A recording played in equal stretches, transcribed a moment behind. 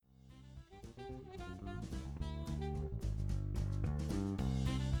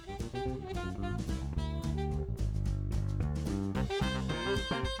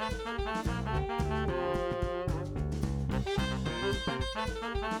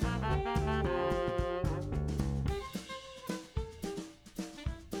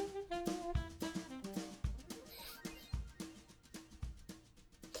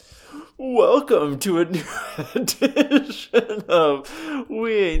Welcome to a new edition of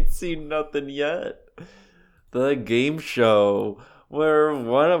We Ain't Seen Nothing Yet, the game show where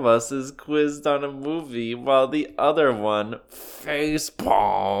one of us is quizzed on a movie while the other one face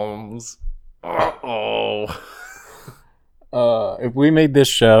palms. If we made this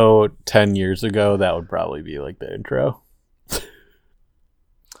show 10 years ago, that would probably be like the intro.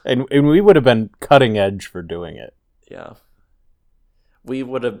 and we would have been cutting edge for doing it. Yeah. We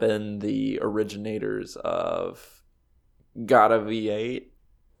would have been the originators of Gotta V8.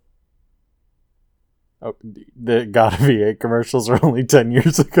 Oh, the Gotta V8 commercials are only 10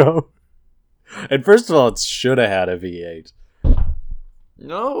 years ago. And first of all, it should have had a V8.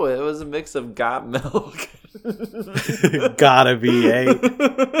 No, it was a mix of Got Milk. Gotta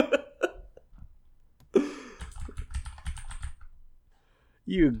V8.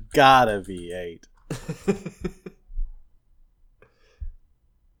 You gotta V8.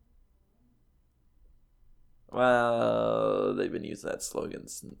 Well, they've been using that slogan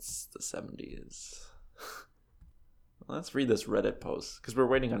since the 70s. Let's read this Reddit post, because we're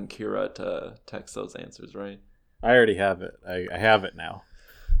waiting on Kira to text those answers, right? I already have it. I have it now.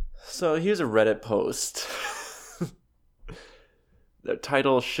 So here's a Reddit post. The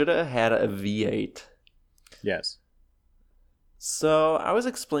title, Shoulda Had a V8. Yes. So I was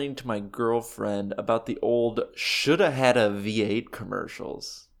explaining to my girlfriend about the old Shoulda Had a V8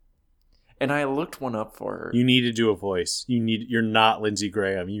 commercials. And I looked one up for her. You need to do a voice. You're not Lindsey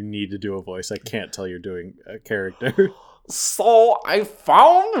Graham. You need to do a voice. I can't tell you're doing a character. So I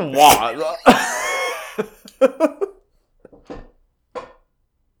found one.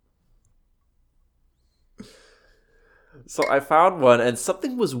 So I found one, and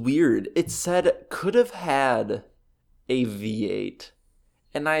something was weird. It said could have had a V8.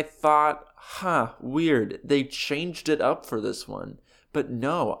 And I thought, weird. They changed it up for this one. But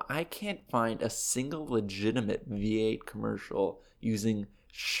no, I can't find a single legitimate V8 commercial using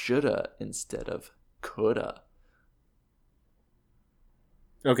shoulda instead of coulda.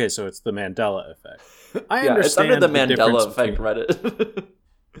 Okay, so it's the Mandela effect. It's under the Mandela effect Reddit.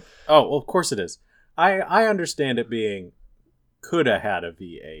 Oh, well, of course it is. I understand it being coulda had a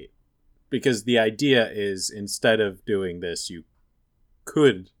V8. Because the idea is instead of doing this, you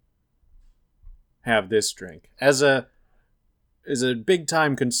could have this drink. As a big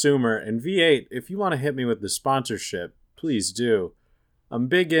time consumer, and V8, if you want to hit me with the sponsorship, please do. I'm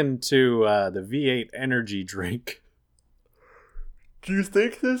big into the V8 energy drink. Do you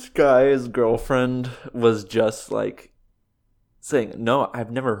think this guy's girlfriend was just like saying, no,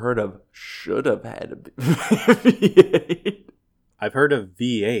 I've never heard of should have had a V8? I've heard of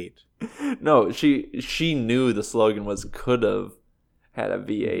V8. No, she knew the slogan was could have had a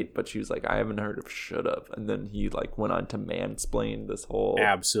V8, but she was like, I haven't heard of should have. And then he like went on to mansplain this whole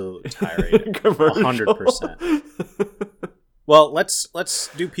absolute tirade. commercial. 100%. Well, let's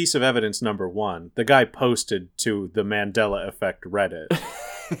do piece of evidence number 1. The guy posted to the Mandela Effect Reddit.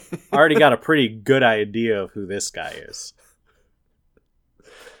 I already got a pretty good idea of who this guy is.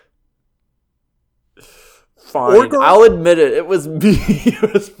 Fine, I'll admit it. It was me.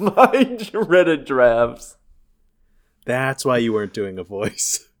 It was my Reddit drafts. That's why you weren't doing a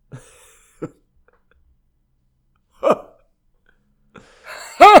voice.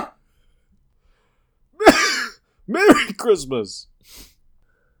 Merry Christmas!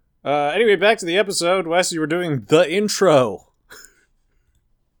 Anyway, back to the episode. Wes, you were doing the intro.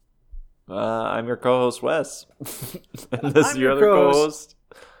 I'm your co-host, Wes. And this is your other co-host,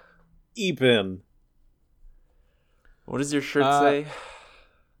 Epin. What does your shirt say?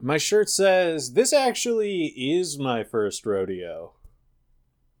 My shirt says, this actually is my first rodeo.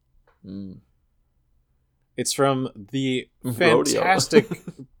 It's from the fantastic...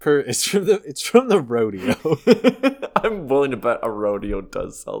 it's from the rodeo. I'm willing to bet a rodeo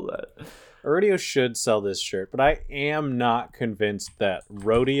does sell that. A rodeo should sell this shirt, but I am not convinced that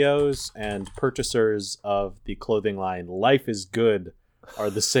rodeos and purchasers of the clothing line Life is Good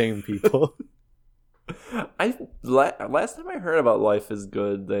are the same people. Last time I heard about Life is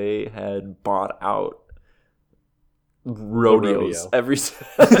Good, they had bought out rodeos. Every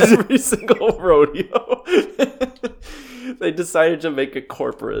single rodeo. They decided to make it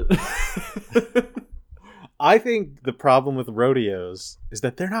corporate. I think the problem with rodeos is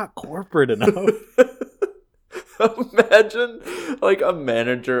that they're not corporate enough. Imagine, like, a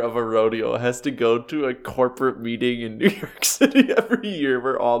manager of a rodeo has to go to a corporate meeting in New York City every year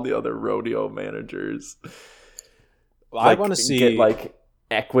where all the other rodeo managers I want to see get, like,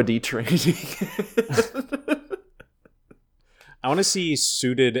 equity training. I want to see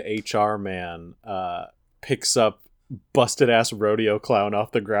suited HR man picks up busted ass rodeo clown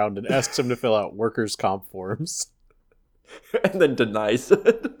off the ground and asks him to fill out workers' comp forms. And then denies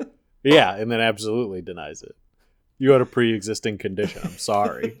it. Yeah, and then absolutely denies it. You had a pre-existing condition. I'm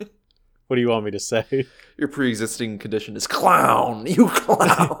sorry. What do you want me to say? Your pre-existing condition is clown. You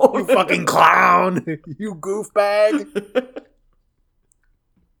clown. You fucking clown. You goofbag.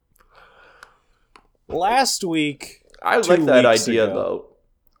 Last week, I like that idea, ago, though.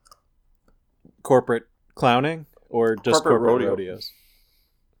 Corporate clowning or just corporate rodeos?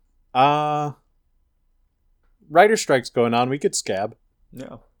 Writer strike's going on. We could scab.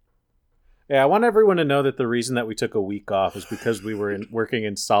 Yeah. Yeah, I want everyone to know that the reason that we took a week off is because we were working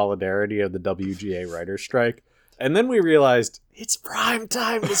in solidarity of the WGA writer strike. And then we realized it's prime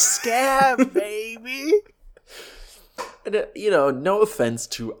time to scab, baby. And, no offense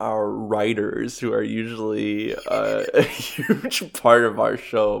to our writers who are usually a huge part of our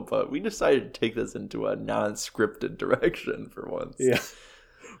show, but we decided to take this into a non-scripted direction for once. Yeah.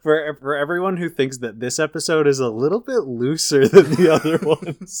 For everyone who thinks that this episode is a little bit looser than the other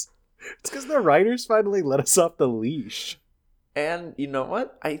ones, it's because the writers finally let us off the leash. And you know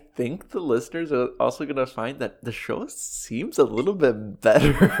what? I think the listeners are also going to find that the show seems a little bit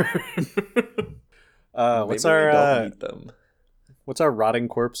better. What's our rotting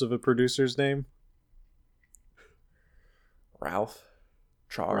corpse of a producer's name? Ralph?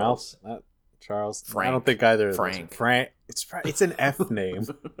 Charles? Charles? Frank. I don't think either of Frank. those. Frank. It's an F name.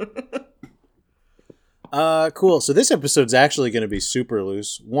 Cool. So this episode's actually going to be super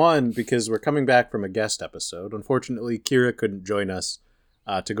loose. One, because we're coming back from a guest episode. Unfortunately, Kira couldn't join us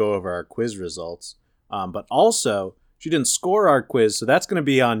to go over our quiz results. But also, she didn't score our quiz, so that's going to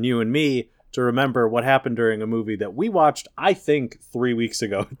be on you and me to remember what happened during a movie that we watched, I think, 3 weeks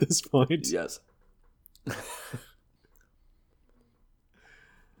ago at this point. Yes.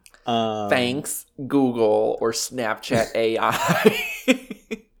 Thanks, Google or Snapchat AI.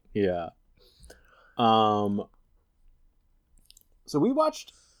 Yeah. So we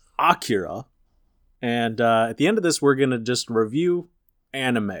watched Akira, and at the end of this, we're gonna just review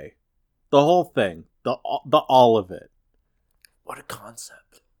anime, the whole thing, the all of it. What a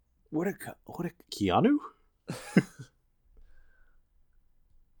concept! What a Keanu.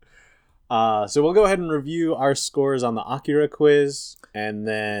 So we'll go ahead and review our scores on the Akira quiz, and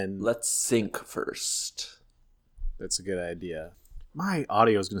then let's sync first. That's a good idea. My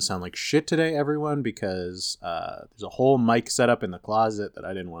audio is going to sound like shit today, everyone, because there's a whole mic set up in the closet that I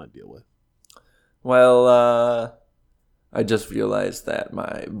didn't want to deal with. Well, I just realized that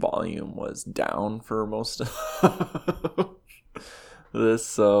my volume was down for most of this,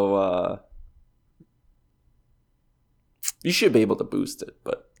 so you should be able to boost it,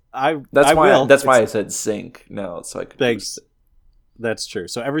 but that's why I said sync now, so I could boost it. That's true.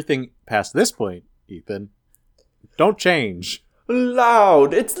 So everything past this point, Ethan, don't change.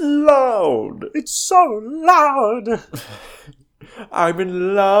 Loud! It's loud! It's so loud! I'm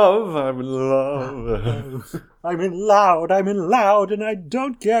in love, I'm in love. I'm in loud, and I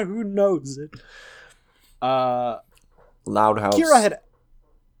don't care who knows it. Loud House. Kira had...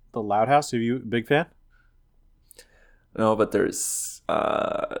 The Loud House? Are you a big fan? No, but there's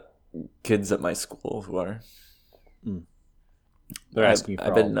kids at my school who are. They're asking for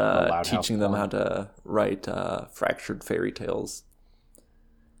I've been Loud teaching them how to write fractured fairy tales.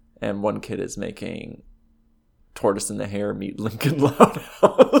 And one kid is making Tortoise and the Hare meet Lincoln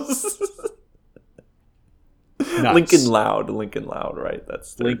Loudhouse. Nice. Lincoln Loud, right?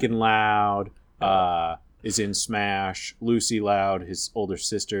 That's Lincoln Loud is in Smash. Lucy Loud, his older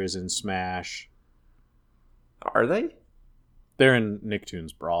sister, is in Smash. Are they? They're in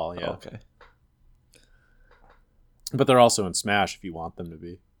Nicktoons Brawl, yeah. Oh, okay. But they're also in Smash if you want them to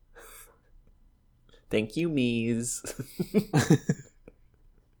be. Thank you, Mies.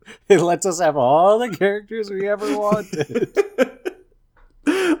 It lets us have all the characters we ever wanted.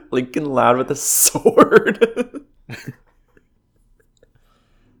 Lincoln Loud with a sword.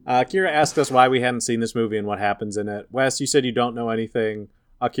 Akira asked us why we hadn't seen this movie and what happens in it. Wes, you said you don't know anything.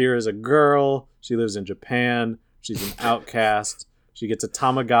 Akira is a girl. She lives in Japan. She's an outcast. She gets a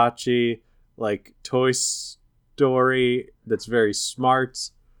Tamagotchi, like Toy Story, that's very smart.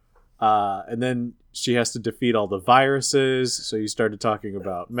 And then she has to defeat all the viruses. So you started talking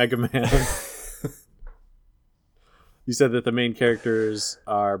about Mega Man. You said that the main characters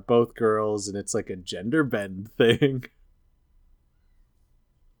are both girls, and it's like a gender bend thing.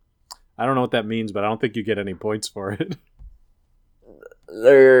 I don't know what that means, but I don't think you get any points for it.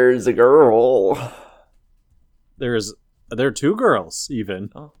 There's a girl. There are two girls,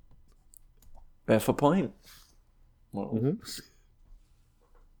 even. Oh. Half a point. Mm-hmm.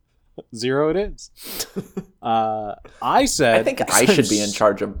 0 it is. I think I should be in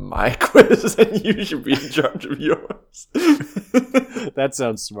charge of my quiz, and you should be in charge of yours. That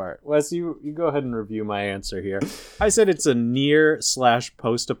sounds smart. Wes, you go ahead and review my answer here. I said it's a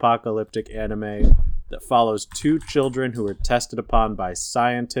near/post-apocalyptic anime that follows two children who are tested upon by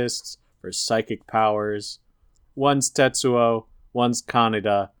scientists for psychic powers. One's Tetsuo, one's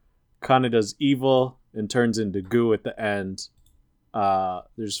Kaneda. Kaneda's evil and turns into goo at the end.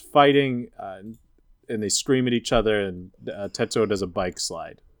 There's fighting, and they scream at each other, and Tetsuo does a bike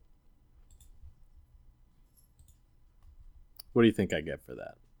slide. What do you think I get for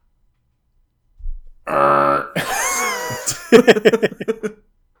that?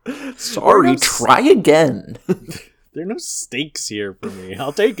 Sorry, try again. There are no stakes here for me.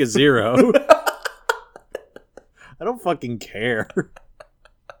 I'll take a 0. I don't fucking care.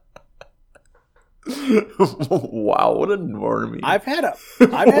 Wow, what a normie. I've had a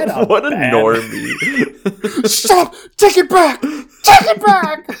what a normie. Stop! Take it back! Take it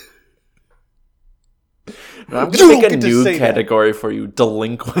back! I'm going to make a new category for you.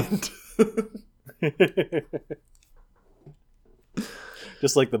 Delinquent.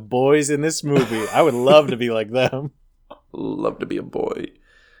 Just like the boys in this movie. I would love to be like them. Love to be a boy.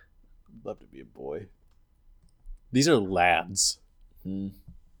 Love to be a boy. These are lads. Hmm.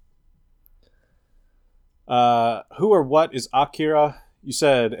 Who or what is Akira? You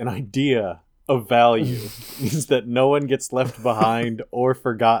said an idea of value means that no one gets left behind or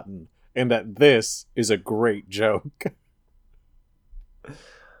forgotten, and that this is a great joke.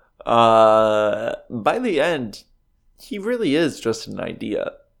 By the end, he really is just an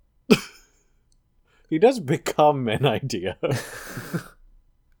idea. He does become an idea.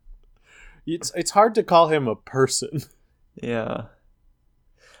 It's hard to call him a person. Yeah.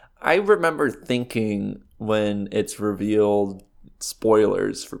 I remember thinking when it's revealed,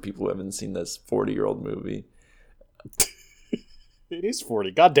 spoilers for people who haven't seen this 40-year-old movie. It is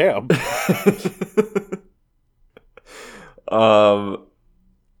 40. Goddamn. I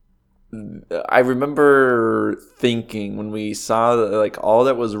remember thinking when we saw that, like, all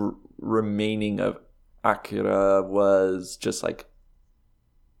that was remaining of Akira was just like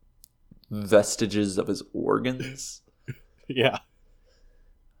vestiges of his organs. Yeah.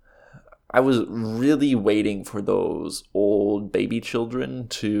 I was really waiting for those old baby children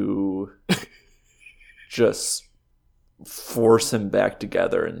to just force him back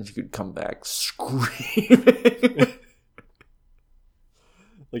together and he could come back screaming.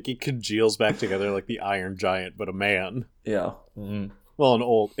 Like he congeals back together like the Iron Giant, but a man. Yeah. Mm-hmm.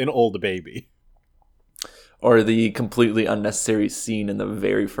 Well, an old baby. Or the completely unnecessary scene in the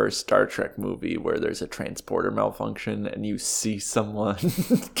very first Star Trek movie where there's a transporter malfunction and you see someone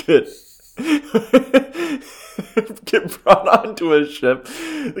get brought onto a ship.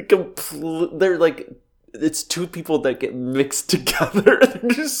 They're like, it's two people that get mixed together and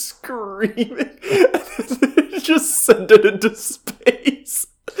they're just screaming and they just send it into space.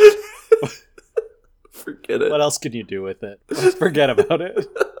 Forget it. What else can you do with it? Let's forget about it.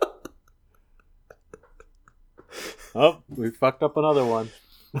 Oh, we fucked up another one.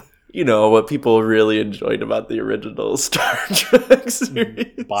 You know, what people really enjoyed about the original Star Trek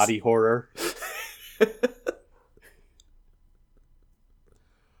series. Body horror.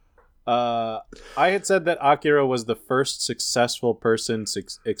 I had said that Akira was the first successful person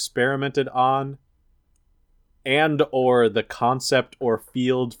experimented on and or the concept or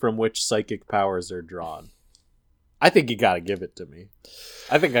field from which psychic powers are drawn. I think you gotta give it to me.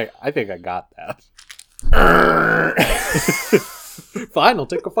 I think I got that. Fine, I'll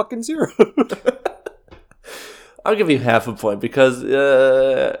take a fucking 0. I'll give you half a point because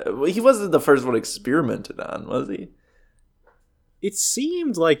he wasn't the first one experimented on, was he? It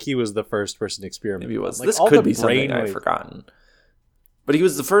seemed like he was the first person experimented. Maybe he was. Like, this could be something I've forgotten. But he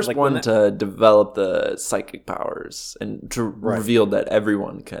was the first one to develop the psychic powers and to reveal that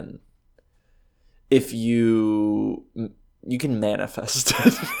everyone can. If you can manifest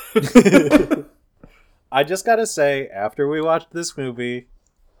it. I just gotta say, after we watched this movie,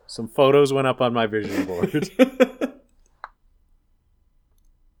 some photos went up on my vision board.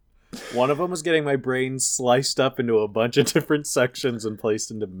 One of them was getting my brain sliced up into a bunch of different sections and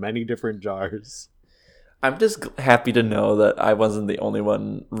placed into many different jars. I'm just happy to know that I wasn't the only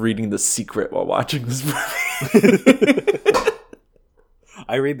one reading The Secret while watching this movie.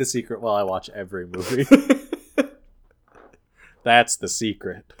 I read The Secret while I watch every movie. That's the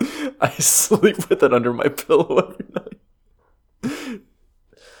secret. I sleep with it under my pillow every night.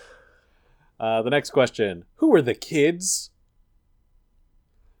 The next question. Who are the kids?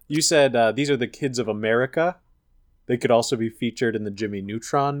 You said these are the kids of America. They could also be featured in the Jimmy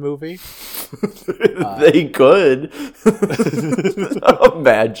Neutron movie. They could.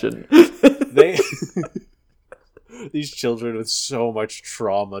 Imagine. These children with so much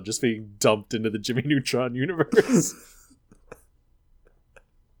trauma just being dumped into the Jimmy Neutron universe.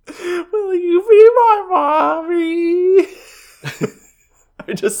 Will you be my mommy?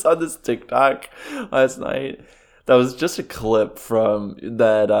 I just saw this TikTok last night. That was just a clip from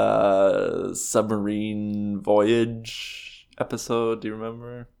that submarine voyage episode. Do you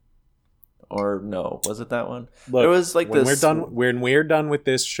remember? Or no, was it that one? Look, it was like when this. When we're done with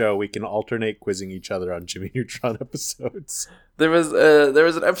this show, we can alternate quizzing each other on Jimmy Neutron episodes. There was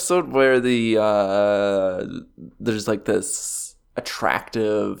an episode where there's like this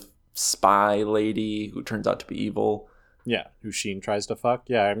attractive spy lady who turns out to be evil. Yeah, who Sheen tries to fuck.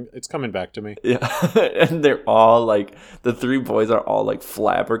 Yeah, it's coming back to me. Yeah, and they're all like, the three boys are all like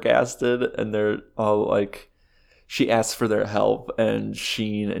flabbergasted, and they're all like, she asks for their help, and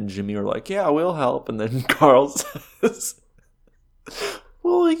Sheen and Jimmy are like, yeah, we'll help. And then Carl says,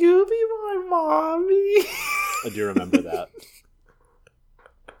 will you be my mommy? I do remember that.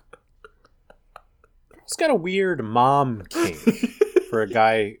 He's got a weird mom kink for a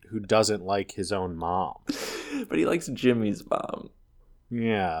guy who doesn't like his own mom. But he likes Jimmy's mom.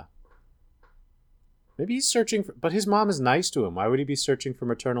 Yeah. Maybe he's searching for... But his mom is nice to him. Why would he be searching for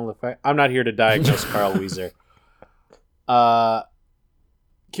maternal affection? I'm not here to diagnose Carl Weiser. Kira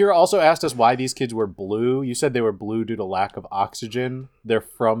also asked us why these kids were blue. You said they were blue due to lack of oxygen. They're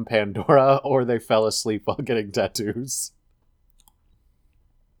from Pandora, or they fell asleep while getting tattoos.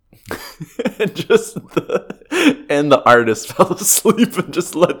 And the artist fell asleep and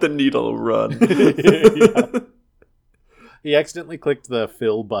just let the needle run. Yeah. He accidentally clicked the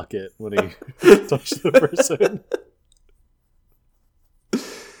fill bucket when he touched the person.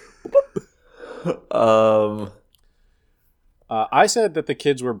 I said that the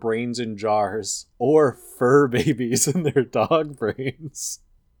kids were brains in jars or fur babies in their dog brains.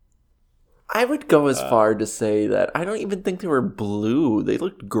 I would go as far to say that I don't even think they were blue. They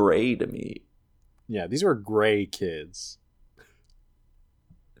looked gray to me. Yeah, these were gray kids.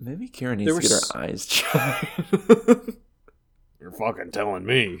 Maybe Karen needs to get her eyes checked. You're fucking telling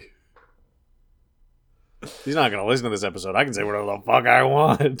me. He's not going to listen to this episode. I can say whatever the fuck I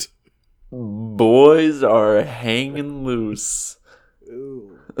want. Boys are hanging loose.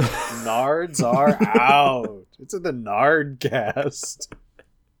 Ooh. Nards are out. It's in the Nardcast.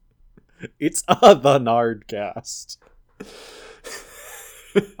 It's the Nardcast.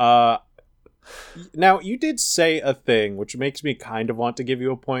 Now, you did say a thing which makes me kind of want to give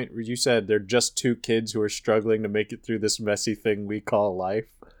you a point where you said they're just two kids who are struggling to make it through this messy thing we call life.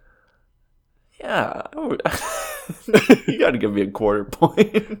 Yeah. You got to give me a quarter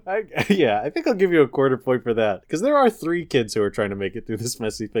point. I think I'll give you a quarter point for that. Because there are 3 kids who are trying to make it through this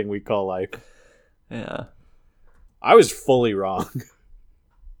messy thing we call life. Yeah. I was fully wrong.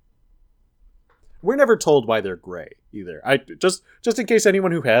 We're never told why they're gray either. I just in case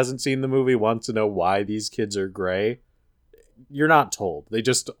anyone who hasn't seen the movie wants to know why these kids are gray, you're not told. They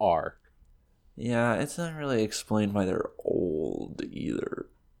just are. Yeah, it's not really explained why they're old either.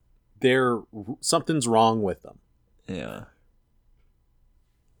 Something's wrong with them. Yeah.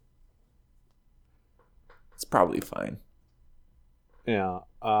 It's probably fine. Yeah.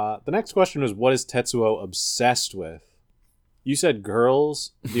 The next question was, what is Tetsuo obsessed with? You said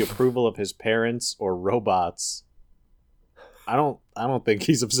girls, the approval of his parents, or robots. I don't think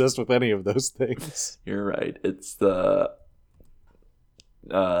he's obsessed with any of those things. You're right. It's the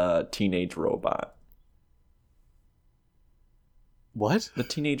teenage robot. What? The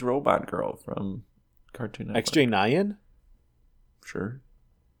teenage robot girl from Cartoon Network. XJ Nyan? Sure.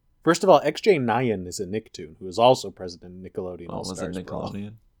 First of all, XJ Nyan is a Nicktoon, who is also president of Nickelodeon All-Stars. Was it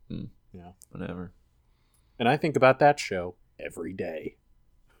Nickelodeon? Yeah. Whatever. And I think about that show every day.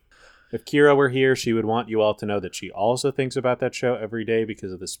 If Kira were here, she would want you all to know that she also thinks about that show every day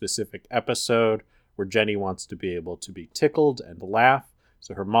because of the specific episode where Jenny wants to be able to be tickled and laugh.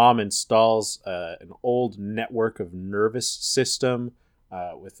 So her mom installs an old network of nervous system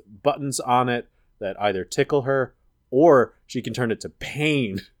with buttons on it that either tickle her or she can turn it to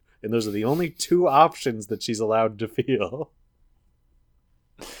pain. And those are the only 2 options that she's allowed to feel.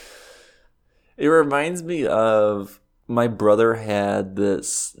 It reminds me of my brother had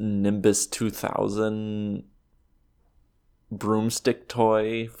this Nimbus 2000 broomstick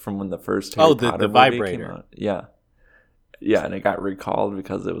toy from when the first Harry Potter the movie vibrator. came out. Yeah. Yeah, and it got recalled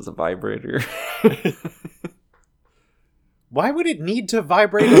because it was a vibrator. Why would it need to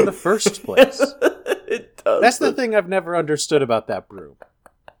vibrate in the first place? It does. That's the thing I've never understood about that broom.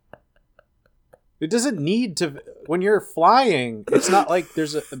 It doesn't need to. When you're flying, it's not like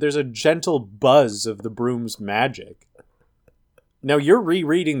there's a gentle buzz of the broom's magic. Now you're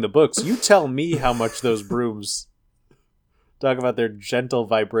rereading the books. You tell me how much those brooms talk about their gentle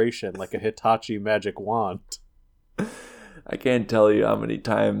vibration like a Hitachi magic wand. I can't tell you how many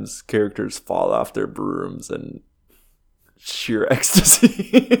times characters fall off their brooms in sheer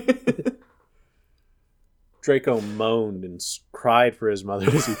ecstasy. Draco moaned and cried for his mother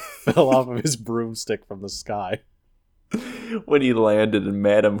as he fell off of his broomstick from the sky. When he landed and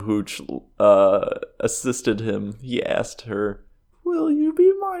Madame Hooch assisted him, he asked her, "Will you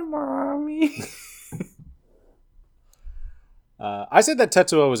be my mommy?" I said that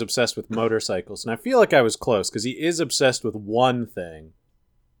Tetsuo was obsessed with motorcycles, and I feel like I was close, because he is obsessed with one thing.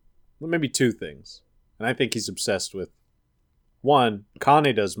 Well, maybe two things. And I think he's obsessed with, one,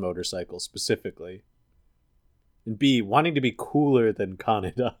 Kaneda's motorcycle specifically, and B, wanting to be cooler than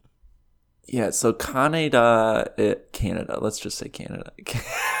Kaneda. Yeah, so Canada. Let's just say Canada.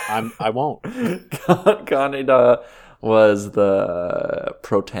 I won't. Kaneda was the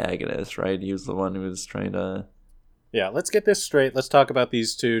protagonist, right? He was the one who was trying to... Yeah, let's get this straight. Let's talk about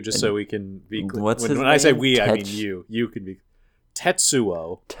these two just so we can be clear. What's his when I say name? we, I mean you. You can be...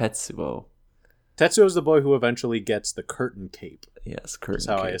 Tetsuo. Tetsuo Tetsuo's the boy who eventually gets the curtain cape. Yes, curtain That's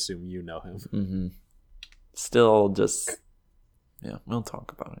how cape. I assume you know him. Mm-hmm. Still just... Yeah, we'll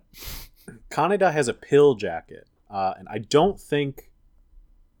talk about it. Kaneda has a pill jacket, and I don't think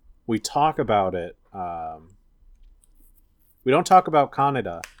we talk about it. We don't talk about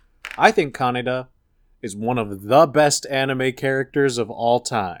Kaneda. I think Kaneda is one of the best anime characters of all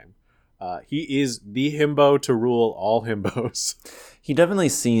time. He is the himbo to rule all himbos. He definitely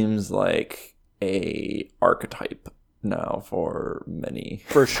seems like a archetype now for many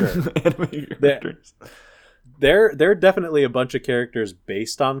For sure. anime characters. There are definitely a bunch of characters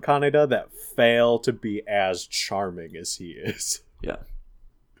based on Kaneda that fail to be as charming as he is. Yeah.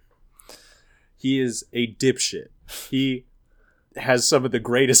 He is a dipshit. He has some of the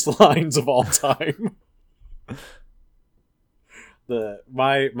greatest lines of all time.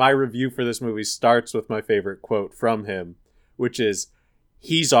 My review for this movie starts with my favorite quote from him, which is,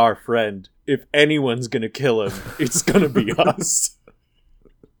 "He's our friend. If anyone's gonna kill him, it's gonna be us."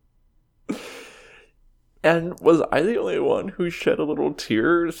 And was I the only one who shed a little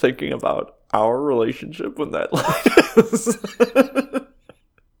tear thinking about our relationship when that line is?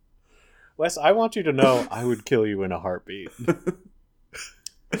 Wes, I want you to know I would kill you in a heartbeat. I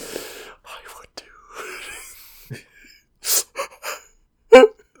would too.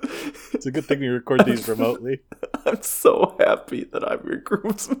 It's a good thing we record these remotely. I'm so happy that I'm your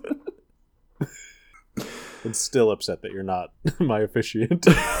groomsman. I'm still upset that you're not my officiant.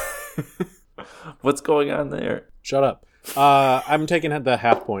 What's going on there? Shut up. I'm taking the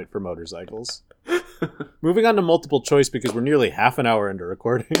half point for motorcycles. Moving on to multiple choice because we're nearly half an hour into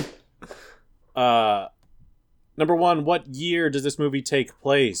recording. Number one, what year does this movie take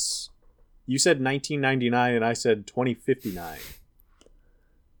place? You said 1999 and I said 2059.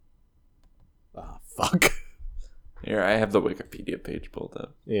 Ah, fuck. Here, I have the Wikipedia page pulled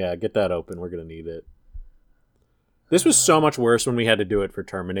up. Yeah, get that open. We're going to need it. This was so much worse when we had to do it for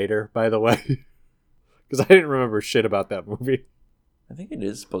Terminator, by the way. Because I didn't remember shit about that movie. I think it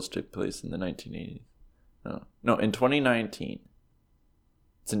is supposed to take place in the 1980s. No, in 2019.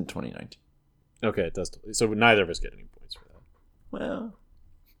 It's in 2019. Okay, it does. So neither of us get any points for that. Well,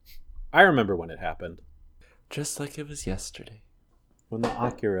 I remember when it happened. just like it was yesterday. When the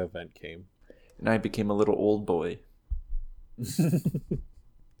Akira event came. And I became a little old boy.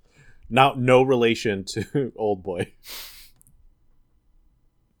 Now, no relation to Old Boy.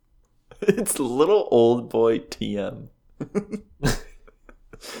 It's little old boy TM.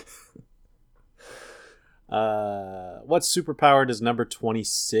 What superpower does number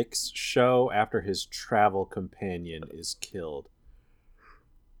 26 show after his travel companion is killed?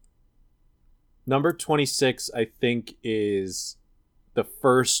 Number 26, I think, is the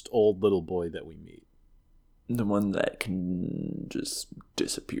first old little boy that we meet. The one that can just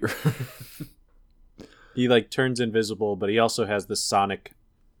disappear. He, turns invisible, but he also has the sonic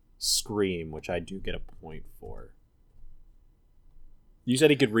scream, which I do get a point for. You said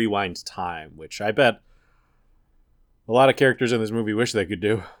he could rewind time, which I bet a lot of characters in this movie wish they could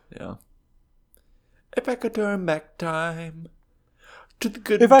do. Yeah. If I could turn back time to the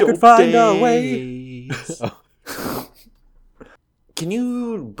good If I could old find a way. days. Can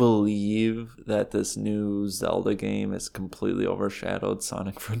you believe that this new Zelda game has completely overshadowed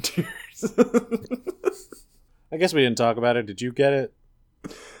Sonic Frontiers? I guess we didn't talk about it. Did you get it?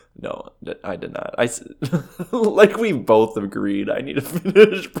 No, I did not. Like we both agreed, I need to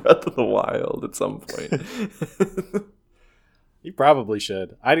finish Breath of the Wild at some point. You probably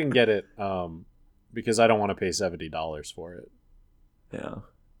should. I didn't get it because I don't want to pay $70 for it. Yeah.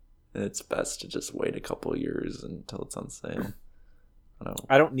 It's best to just wait a couple years until it's on sale.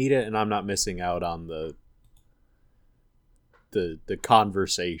 I don't need it, and I'm not missing out on the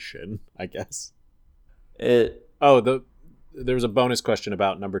conversation, I guess. There was a bonus question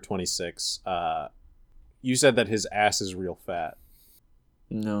about number 26. You said that his ass is real fat.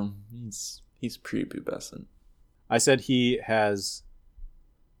 No, he's prepubescent. I said he has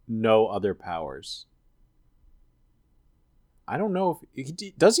no other powers. I don't know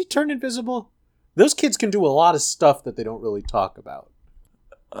if does he turn invisible? Those kids can do a lot of stuff that they don't really talk about.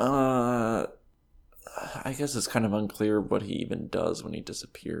 I guess it's kind of unclear what he even does when he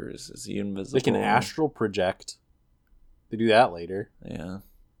disappears. Is he invisible? They can astral project. They do that later. Yeah.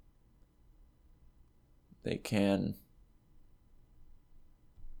 They can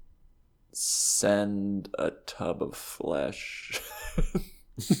send a tub of flesh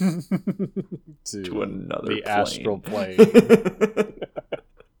to another the plane. Astral plane.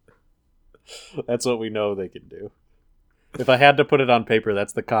 That's what we know they can do. If I had to put it on paper,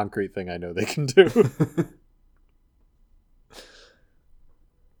 that's the concrete thing I know they can do.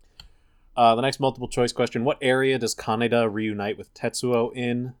 The next multiple choice question. What area does Kaneda reunite with Tetsuo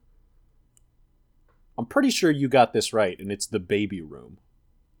in? I'm pretty sure you got this right, and it's the baby room.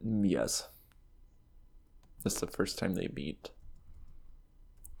 Yes. That's the first time they meet.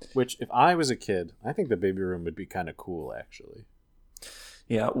 Which, if I was a kid, I think the baby room would be kind of cool, actually.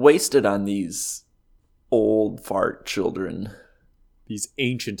 Yeah, wasted on these old fart children. These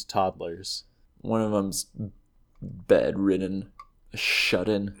ancient toddlers. One of them's bedridden, shut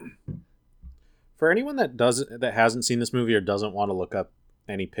in. For anyone that hasn't seen this movie or doesn't want to look up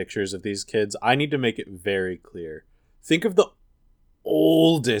any pictures of these kids, I need to make it very clear. Think of the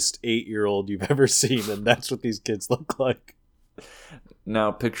oldest 8-year-old you've ever seen, and that's what these kids look like.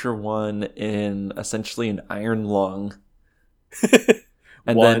 Now picture one in essentially an iron lung.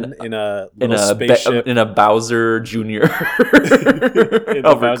 And one then in a spaceship. in a Bowser Jr. in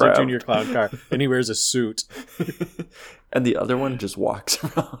a Bowser Jr. clown car, and he wears a suit. And the other one just walks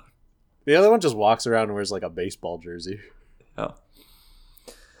around. The other one just walks around and wears like a baseball jersey.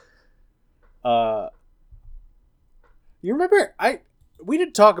 Oh. You remember we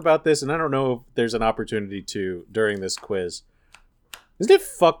did talk about this, and I don't know if there's an opportunity to during this quiz. Isn't it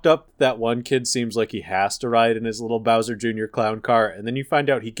fucked up that one kid seems like he has to ride in his little Bowser Jr. clown car, and then you find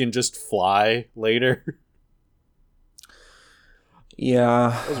out he can just fly later?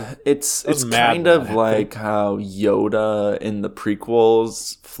 Yeah, it's kind of like how Yoda in the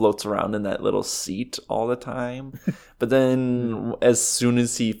prequels floats around in that little seat all the time. But then as soon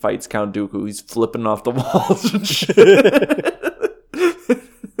as he fights Count Dooku, he's flipping off the walls and shit.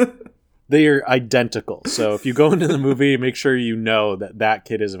 They are identical. So if you go into the movie, make sure you know that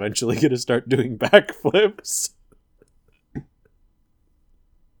kid is eventually going to start doing backflips.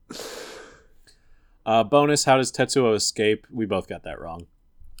 Bonus, how does Tetsuo escape? We both got that wrong.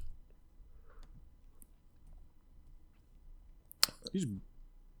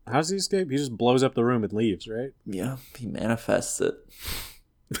 How does he escape? He just blows up the room and leaves, right? Yeah, he manifests it.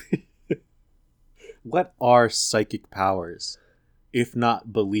 What are psychic powers, if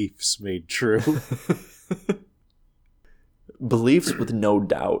not beliefs made true? Beliefs with no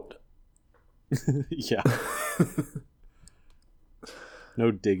doubt. Yeah.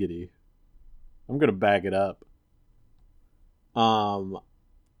 No diggity. I'm going to bag it up.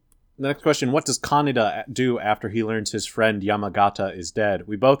 Next question. What does Kaneda do after he learns his friend Yamagata is dead?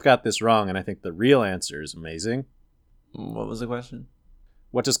 We both got this wrong, and I think the real answer is amazing. What was the question?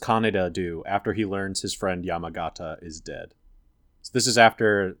 What does Kaneda do after he learns his friend Yamagata is dead? So this is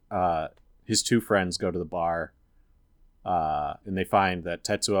after his two friends go to the bar, and they find that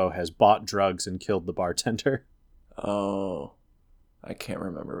Tetsuo has bought drugs and killed the bartender. Oh, I can't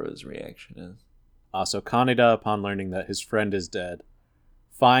remember what his reaction is. So Kaneda, upon learning that his friend is dead,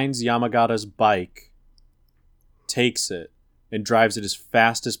 finds Yamagata's bike, takes it, and drives it as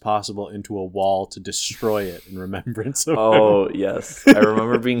fast as possible into a wall to destroy it in remembrance of him. Yes. I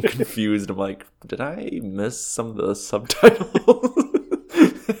remember being confused. I'm like, did I miss some of the subtitles?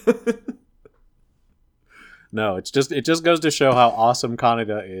 No, it just goes to show how awesome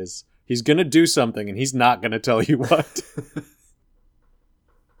Kaneda is. He's going to do something, and he's not going to tell you what.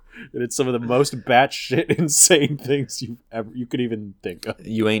 And it's some of the most batshit insane things you could even think of.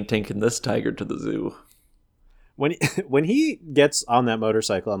 You ain't taking this tiger to the zoo. When he gets on that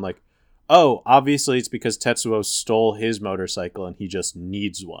motorcycle, I'm like, oh, obviously it's because Tetsuo stole his motorcycle and he just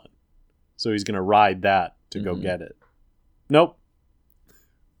needs one. So he's going to ride that to go get it. Nope.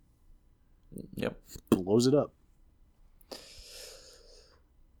 Yep. Blows it up.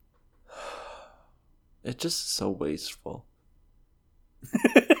 It's just so wasteful.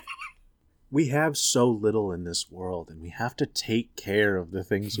 We have so little in this world, and we have to take care of the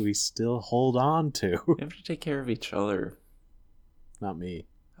things we still hold on to. We have to take care of each other. Not me.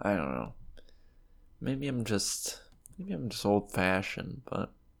 I don't know. Maybe I'm just old fashioned,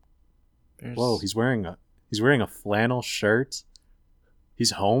 but whoa, he's wearing a flannel shirt.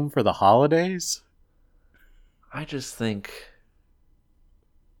 He's home for the holidays. I just think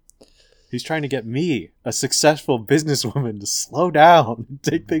he's trying to get me, a successful businesswoman, to slow down and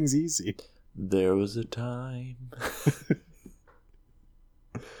take things easy. There was a time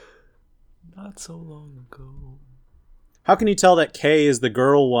not so long ago. How can you tell that Kay is the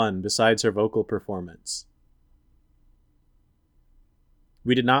girl one besides her vocal performance?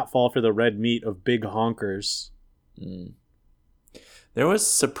 We did not fall for the red meat of big honkers. There was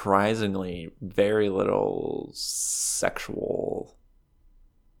surprisingly very little sexual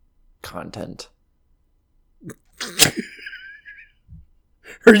content.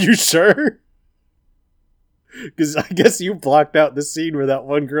 Are you sure? Because I guess you blocked out the scene where that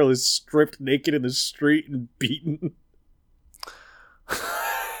one girl is stripped naked in the street and beaten.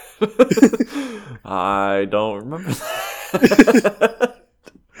 I don't remember that.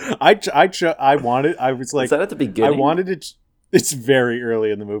 I was like, is that at the beginning? I wanted to. It's very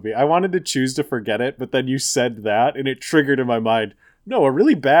early in the movie. I wanted to choose to forget it, but then you said that, and it triggered in my mind. No, a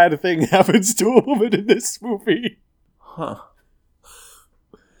really bad thing happens to a woman in this movie. Huh.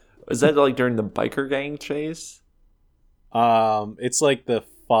 Is that like during the biker gang chase? It's like the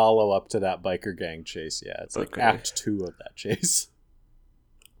follow-up to that biker gang chase, yeah. It's like Act 2 of that chase.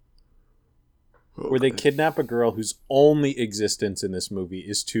 Okay. Where they kidnap a girl whose only existence in this movie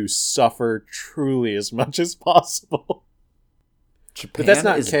is to suffer truly as much as possible. Japan but that's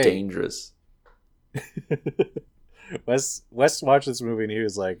not is dangerous. Wes watched this movie and he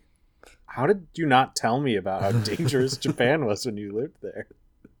was like, how did you not tell me about how dangerous Japan was when you lived there?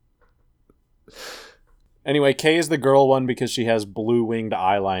 Anyway, Kay is the girl one because she has blue winged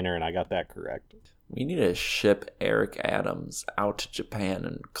eyeliner, and I got that correct. We need to ship Eric Adams out to Japan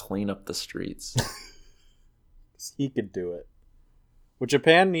and clean up the streets. He could do it. What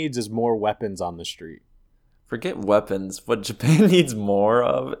Japan needs is more weapons on the street. Forget weapons. What Japan needs more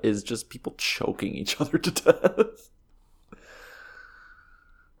of is just people choking each other to death.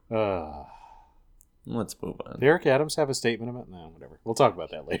 Let's move on. Did Eric Adams have a statement about it? No, whatever. We'll talk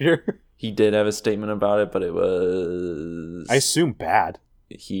about that later. He did have a statement about it, but it was... I assume bad.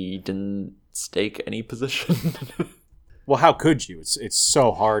 He didn't stake any position. Well, how could you? It's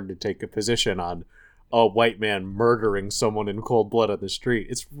so hard to take a position on a white man murdering someone in cold blood on the street.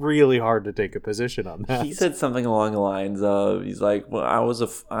 It's really hard to take a position on that. He said something along the lines of, he's like, well, I was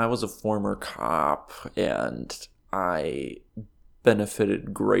a former cop, and I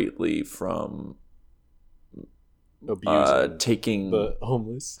benefited greatly from taking the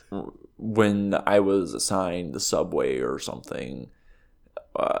homeless when I was assigned the subway or something,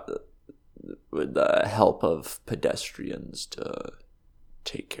 with the help of pedestrians to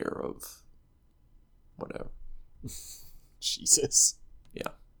take care of whatever. Jesus.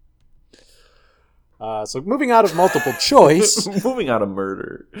 Yeah. So moving out of multiple choice, moving out of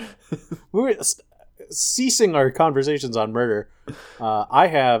murder, ceasing our conversations on murder. I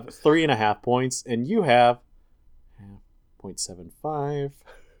have 3.5 points, and you have 0.75,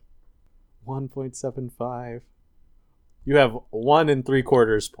 1.75. You have 1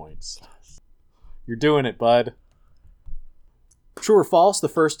 3/4 points. You're doing it, bud. True or false, the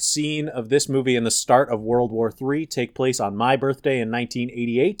first scene of this movie and the start of World War III take place on my birthday in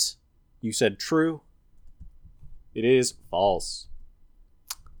 1988. You said true. It is false.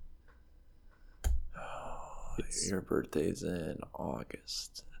 Your birthday's in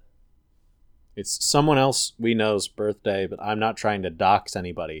August. It's someone else we know's birthday, but I'm not trying to dox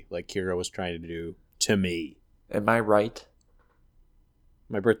anybody like Kira was trying to do to me. Am I right?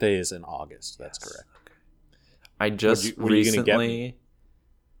 My birthday is in August. That's correct. Okay. I just recently,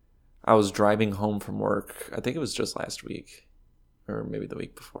 I was driving home from work. I think it was just last week, or maybe the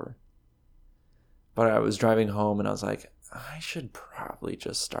week before. But I was driving home and I was like, I should probably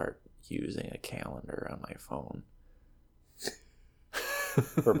just start using a calendar on my phone.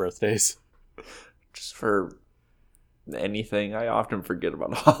 for birthdays. Just for anything. I often forget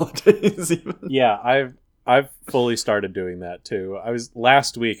about holidays even. Yeah, I've fully started doing that too.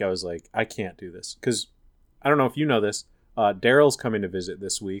 Last week I was like, I can't do this because I don't know if you know this. Daryl's coming to visit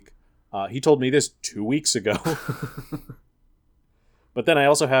this week. He told me this 2 weeks ago. But then I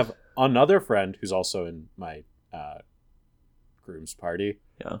also have another friend who's also in my groom's party,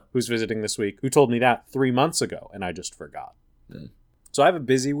 who's visiting this week, who told me that 3 months ago, and I just forgot. So I have a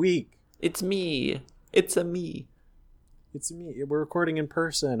busy week. It's me. It's a me. It's me. We're recording in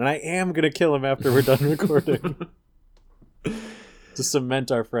person, and I am going to kill him after we're done recording. To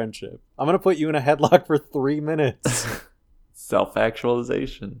cement our friendship. I'm going to put you in a headlock for 3 minutes.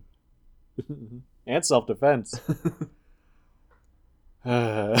 Self-actualization. And self-defense.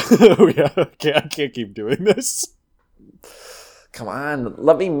 Oh yeah, I can't keep doing this. Come on,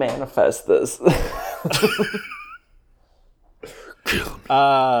 let me manifest this.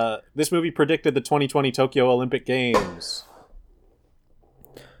 This movie predicted the 2020 Tokyo Olympic Games.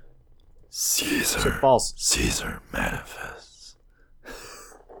 Caesar. False. Caesar manifests.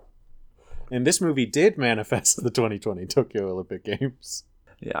 And this movie did manifest the 2020 Tokyo Olympic Games.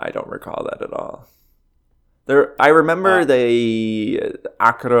 Yeah, I don't recall that at all. I remember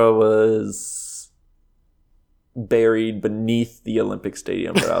Akira was buried beneath the Olympic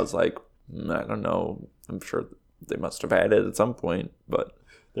Stadium, but I was like, I don't know. I'm sure they must have had it at some point, but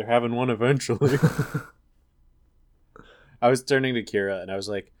they're having one eventually. I was turning to Kira and I was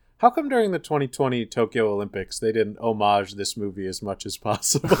like, how come during the 2020 Tokyo Olympics they didn't homage this movie as much as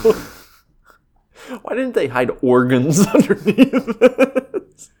possible? Why didn't they hide organs underneath it?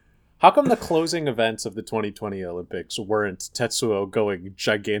 How come the closing events of the 2020 Olympics weren't Tetsuo going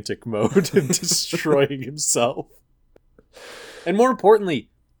gigantic mode and destroying himself? And more importantly,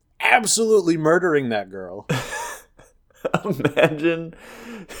 absolutely murdering that girl. Imagine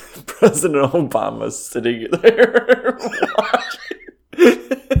President Obama sitting there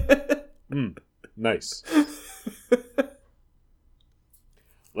watching. Nice.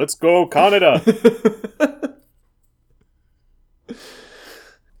 Let's go, Canada.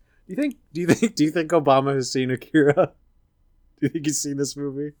 Do you think Obama has seen Akira? Do you think he's seen this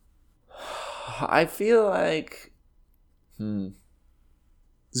movie? I feel like this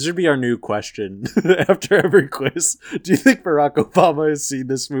should be our new question after every quiz. Do you think Barack Obama has seen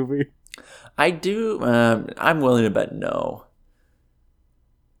this movie? I do. I'm willing to bet no.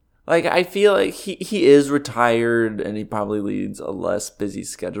 Like, I feel like he is retired and he probably leads a less busy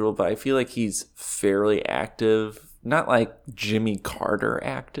schedule, but I feel like he's fairly active. Not like Jimmy Carter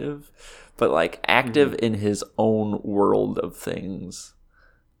active, but like active in his own world of things.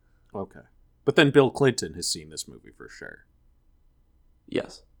 Okay. But then Bill Clinton has seen this movie for sure.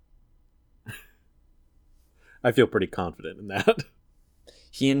 Yes. I feel pretty confident in that.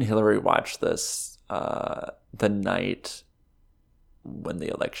 He and Hillary watched this the night when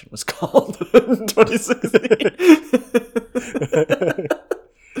the election was called in 2016.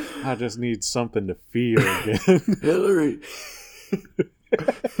 I just need something to feel again. Hillary,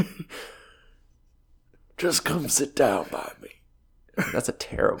 just come sit down by me. That's a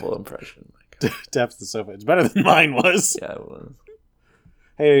terrible impression. Taps the sofa. It's better than mine was. Yeah, it was.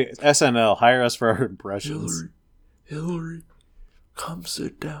 Hey, SNL, hire us for our impressions. Hillary, come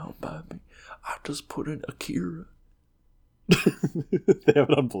sit down by me. I just put in Akira. They have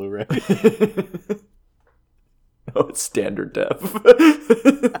it on Blu-ray. Oh, it's standard def.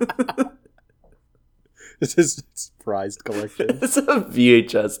 This is its prized collection. It's a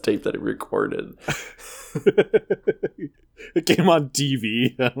VHS tape that he recorded. It came on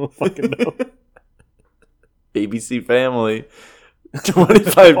TV. I don't fucking know. ABC Family.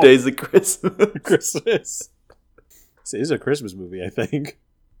 25 Days of Christmas. Christmas. This is a Christmas movie, I think.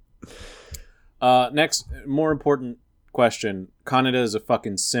 Next, more important question. Kaneda is a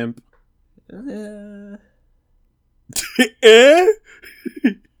fucking simp. Eh?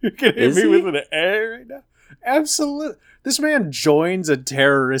 You're gonna hit me with an eh right now? Absolutely. This man joins a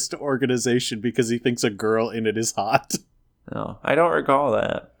terrorist organization because he thinks a girl in it is hot. No, I don't recall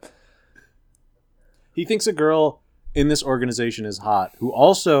that. He thinks a girl in this organization is hot, who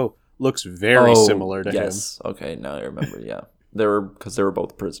also looks very similar to him. Yes. Okay, now I remember. Yeah, they were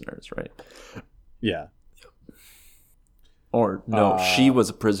both prisoners, right? Yeah. Or no, she was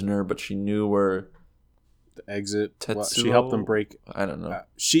a prisoner, but she knew where the exit. Tetsuo, she helped them break. I don't know.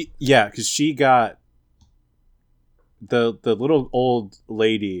 Because she got the little old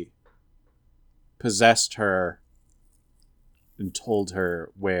lady possessed her and told her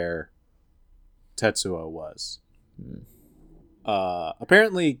where Tetsuo was.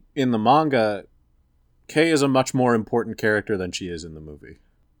 Apparently, in the manga, Kay is a much more important character than she is in the movie.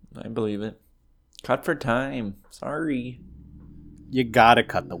 I believe it. Cut for time. Sorry. You gotta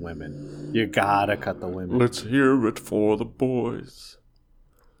cut the women. You gotta cut the women. Let's hear it for the boys.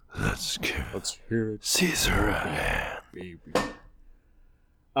 Let's hear it. Caesar a hand. Baby.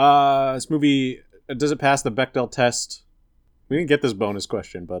 This movie, does it pass the Bechdel test? We didn't get this bonus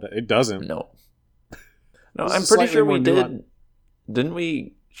question, but it doesn't. No. No, This I'm is pretty slightly sure more we did. Didn't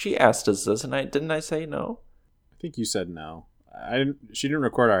we? She asked us this, and didn't I say no? I think you said no. She didn't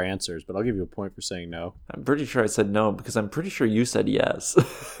record our answers, but I'll give you a point for saying no. I'm pretty sure I said no because I'm pretty sure you said yes.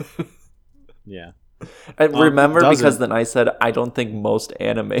 Yeah. I remember doesn't. because then I said I don't think most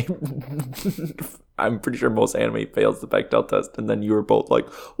anime. I'm pretty sure most anime fails the Bechdel test, and then you were both like,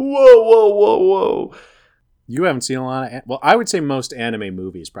 "Whoa, whoa, whoa, whoa!" You haven't seen a lot of... Well, I would say most anime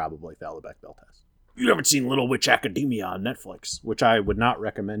movies probably fail the Bechdel test. You haven't seen Little Witch Academia on Netflix, which I would not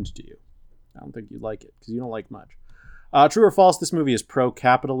recommend to you. I don't think you'd like it, because you don't like much. True or false, this movie is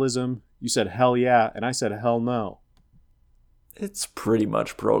pro-capitalism? You said hell yeah, and I said hell no. It's pretty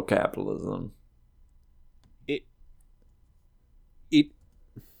much pro-capitalism.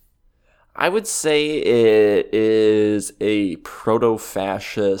 I would say it is a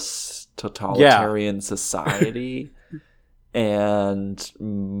proto-fascist totalitarian society. And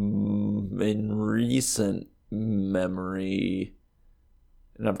in recent memory,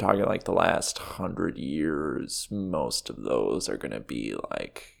 and I'm talking like the last 100 years, most of those are going to be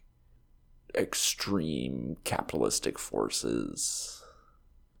like extreme capitalistic forces.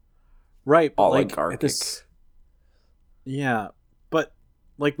 Right. But oligarchic. Yeah. But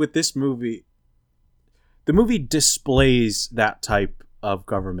like with this movie, the movie displays that type of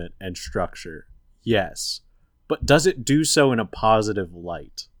government and structure. Yes. But does it do so in a positive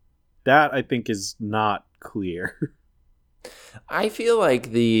light? That, I think, is not clear. I feel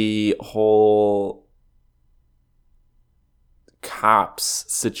like the whole cops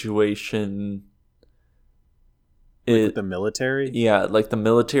situation With the military? Yeah, like the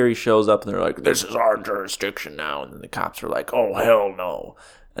military shows up and they're like, "This is our jurisdiction now," and then the cops are like, "Oh hell no,"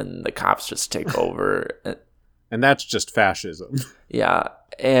 and the cops just take over. And that's just fascism. Yeah,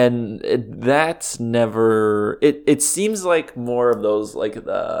 and that's never. It seems like more of those like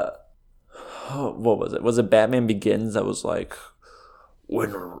the. What was it? Was it Batman Begins that was like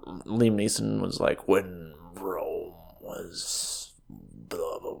when Liam Neeson was like, when Rome was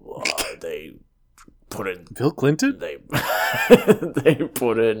blah blah blah, they put in Bill Clinton? They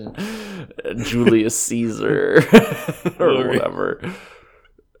put in Julius Caesar or whatever.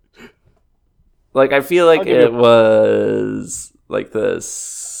 Like, I feel like it was like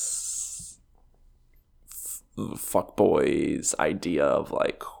this fuckboys idea of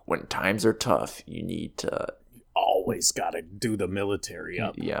like, when times are tough, you need to Always gotta do the military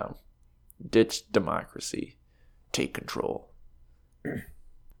up. Yeah. Ditch democracy. Take control.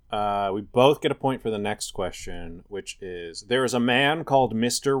 We both get a point for the next question, which is, there is a man called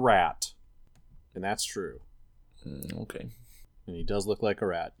Mr. Rat. And that's true. Okay. And he does look like a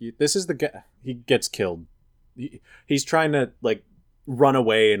rat. This is the guy. He gets killed. He's trying to, like, run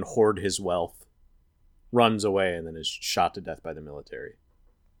away and hoard his wealth. Runs away and then is shot to death by the military.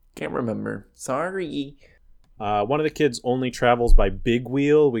 Can't remember. Sorry. One of the kids only travels by big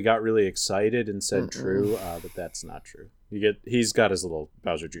wheel. We got really excited and said true, but that's not true. He's got his little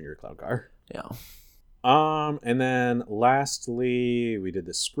Bowser Jr. clown car. Yeah. And then lastly, we did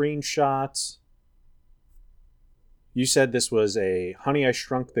the screenshots. You said this was a Honey, I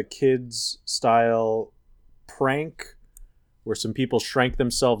Shrunk the Kids style prank where some people shrank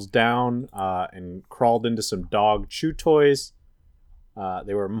themselves down and crawled into some dog chew toys.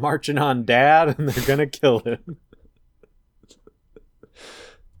 They were marching on Dad, and they're gonna kill him.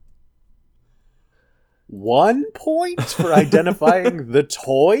 1 point for identifying the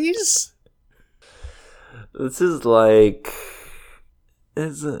toys? This is like...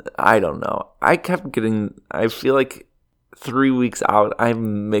 I don't know. I feel like 3 weeks out,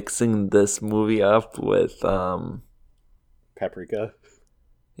 I'm mixing this movie up with... Paprika?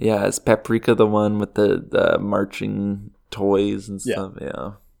 Yeah, is Paprika the one with the marching toys and stuff?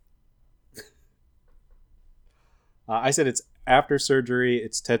 Yeah. I said it's after surgery.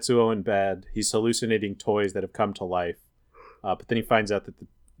 It's Tetsuo in bed. He's hallucinating toys that have come to life. But then he finds out that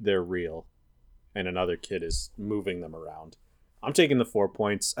they're real. And another kid is moving them around. I'm taking the 4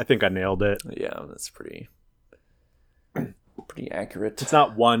 points. I think I nailed it. Yeah, that's pretty accurate. It's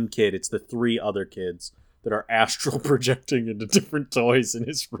not one kid. It's the 3 other kids that are astral projecting into different toys in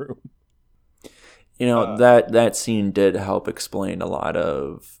his room. You know, that scene did help explain a lot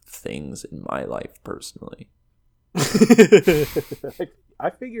of things in my life personally.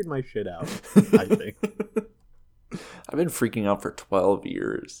 figured my shit out, I think. I've been freaking out for 12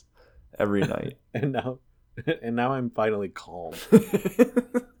 years every night. and now I'm finally calm.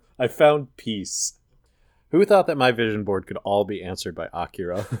 I found peace. Who thought that my vision board could all be answered by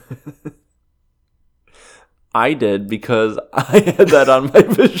Akira? I did, because I had that on my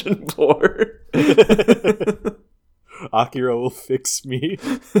vision board. Akira will fix me.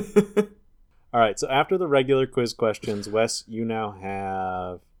 All right, so after the regular quiz questions, Wes, you now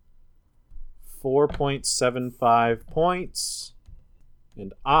have 4.75 points,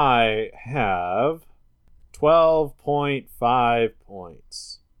 and I have 12.5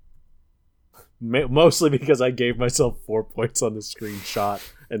 points. Mostly because I gave myself 4 points on the screenshot,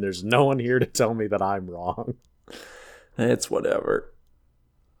 and there's no one here to tell me that I'm wrong. It's whatever.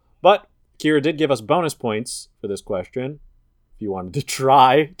 But Kira did give us bonus points for this question. If you wanted to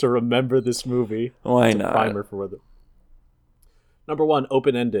try to remember this movie. Why it's a not? Primer for whether... Number 1,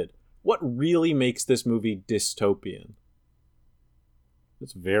 open-ended. What really makes this movie dystopian?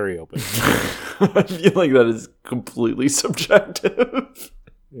 It's very open-ended. I feel like that is completely subjective.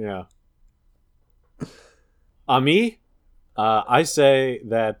 Yeah. Me, I say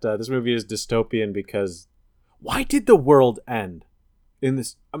that this movie is dystopian because why did the world end in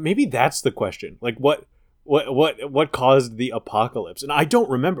this? Maybe that's the question. Like, what caused the apocalypse? And I don't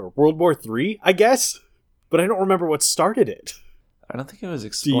remember. World War III, I guess, but I don't remember what started it. I don't think it was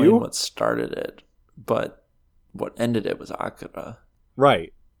explained what started it, but what ended it was Akira.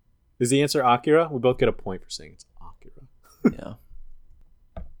 Right. Is the answer Akira? We both get a point for saying it's Akira. Yeah.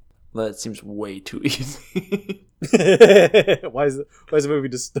 That seems way too easy. Why is the movie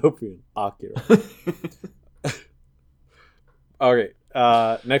dystopian? Akira. Okay,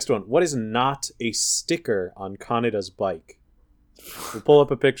 next one. What is not a sticker on Kaneda's bike? We'll pull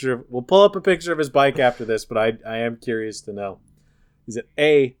up a picture of his bike after this, but I am curious to know. Is it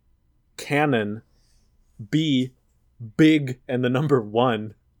A, cannon, B, big and the number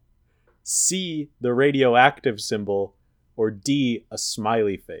 1, C, the radioactive symbol, or D, a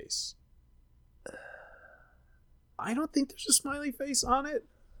smiley face? I don't think there's a smiley face on it.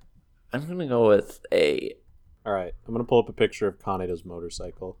 I'm going to go with A. All right, I'm going to pull up a picture of Kaneda's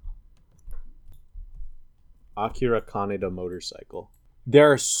motorcycle. Akira Kaneda motorcycle.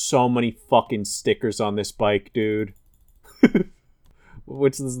 There are so many fucking stickers on this bike, dude.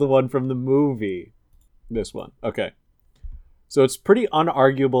 Which is the one from the movie? This one. Okay. So it's pretty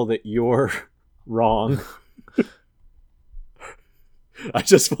unarguable that you're wrong. I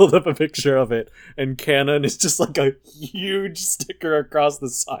just pulled up a picture of it, and Canon is just like a huge sticker across the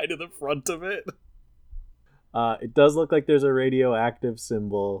side of the front of it. It does look like there's a radioactive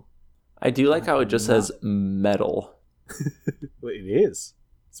symbol. I do like how it just says metal. It is.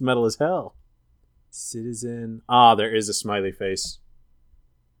 It's metal as hell. Citizen. Ah, there is a smiley face.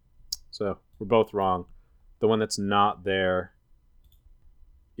 So we're both wrong. The one that's not there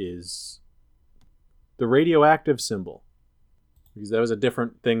is the radioactive symbol. Because that was a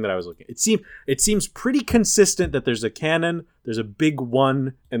different thing that I was looking at. It seems pretty consistent that there's a cannon, there's a big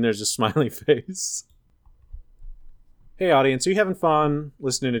 1, and there's a smiley face. Hey audience, are you having fun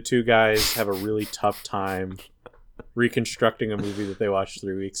listening to two guys have a really tough time reconstructing a movie that they watched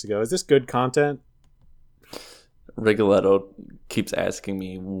 3 weeks ago? Is this good content? Rigoletto keeps asking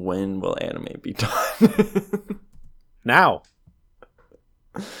me, when will anime be done? Now.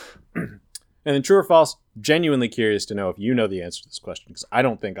 And then true or false, genuinely curious to know if you know the answer to this question, because I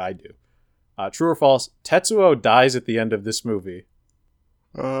don't think I do. True or false, Tetsuo dies at the end of this movie.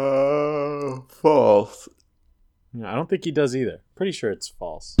 False. I don't think he does either. Pretty sure it's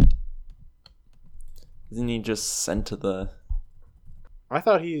false. Isn't he just sent to the... I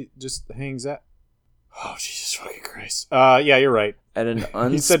thought he just hangs out. Oh, Jesus fucking Christ. Yeah, you're right. At an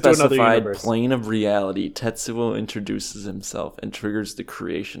He's sent to another unspecified universe. plane of reality, Tetsuo introduces himself and triggers the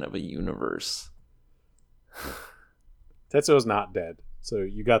creation of a universe. Tetsuo's not dead, so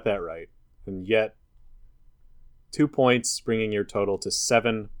you got that right. And yet, 2 points, bringing your total to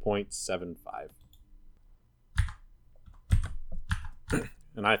 7.75.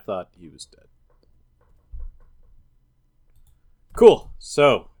 And I thought he was dead. Cool.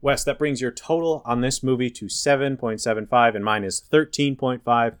 So, Wes, that brings your total on this movie to 7.75, and mine is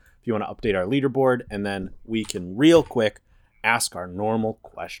 13.5. If you want to update our leaderboard, and then we can real quick ask our normal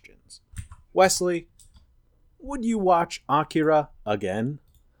questions. Wesley, would you watch Akira again?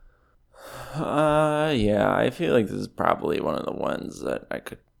 Yeah, I feel like this is probably one of the ones that I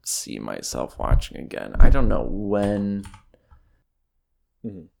could see myself watching again. I don't know when,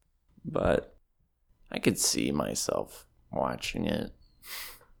 but I could see myself watching it.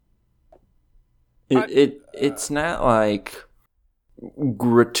 It's not like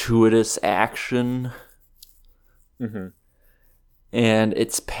gratuitous action. Mm-hmm. And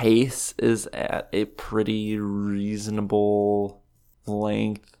its pace is at a pretty reasonable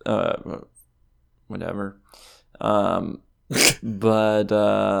length. Whatever. But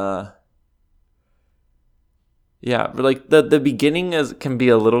yeah, but like the beginning can be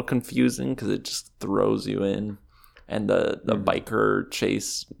a little confusing because it just throws you in, and the biker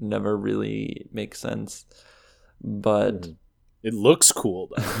chase never really makes sense. But it looks cool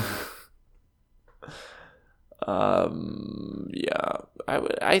though. Yeah,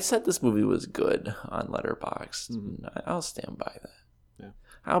 I said this movie was good on Letterboxd. I'll stand by that. Yeah.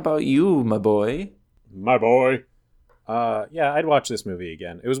 How about you, my boy? My boy. Yeah, I'd watch this movie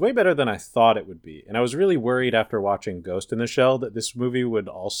again. It was way better than I thought it would be. And I was really worried after watching Ghost in the Shell that this movie would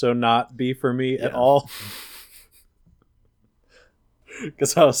also not be for me at all.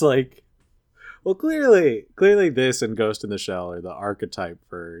 Because I was like, well, clearly this and Ghost in the Shell are the archetype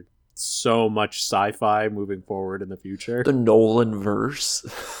for so much sci-fi moving forward in the future. The Nolan verse.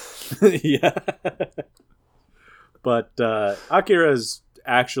 Yeah. But Akira is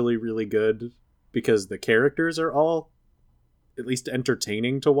actually really good because the characters are all at least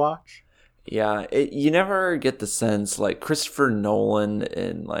entertaining to watch. Yeah, you never get the sense like Christopher Nolan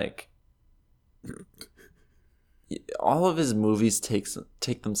and like all of his movies take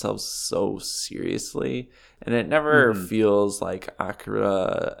themselves so seriously, and it never feels like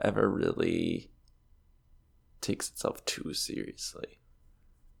Akira ever really takes itself too seriously.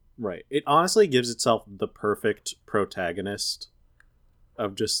 Right. It honestly gives itself the perfect protagonist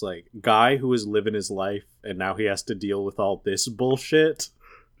of just like guy who is living his life and now he has to deal with all this bullshit.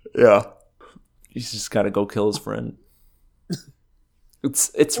 Yeah. He's just got to go kill his friend. It's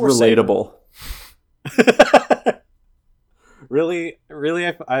Or relatable. Really,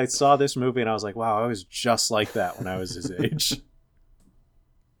 I saw this movie and I was like, wow, I was just like that when I was his age.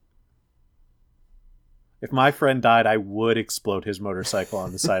 If my friend died, I would explode his motorcycle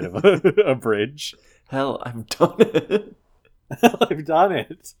on the side of a bridge. Hell, I've done it. I've done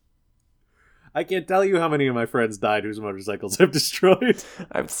it. I can't tell you how many of my friends died whose motorcycles I've destroyed.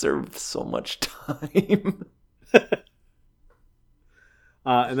 I've served so much time.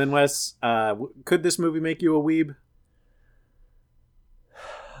 And then Wes, could this movie make you a weeb?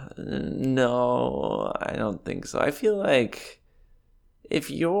 No, I don't think so. I feel like if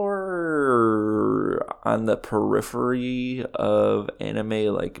you're on the periphery of anime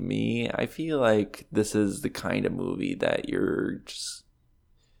like me, I feel like this is the kind of movie that you're just...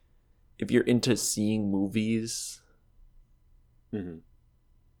 If you're into seeing movies and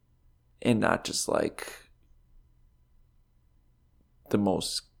not just like the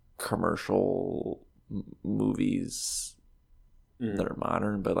most commercial movies that are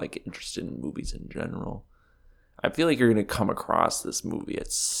modern, but like interested in movies in general, I feel like you're going to come across this movie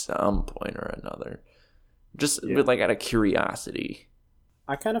at some point or another. Just with like out of curiosity.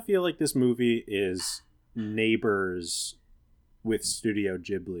 I kind of feel like this movie is neighbors with Studio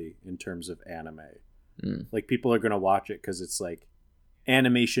Ghibli in terms of anime. Like people are going to watch it because it's like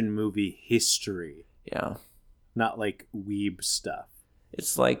animation movie history. Yeah. Not like weeb stuff.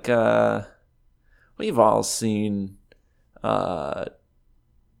 It's like we've all seen Tugboat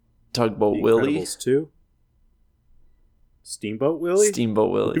The Willie. Incredibles 2. Steamboat Willie?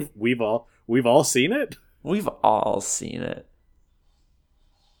 Steamboat Willie. We've all seen it? We've all seen it.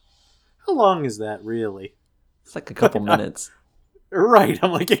 How long is that really? It's like a couple minutes. Right,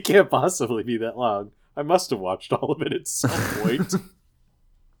 I'm like, it can't possibly be that long. I must have watched all of it at some point.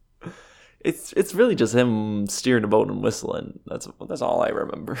 It's really just him steering a boat and whistling. That's all I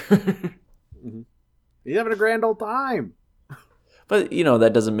remember. He's having a grand old time. But you know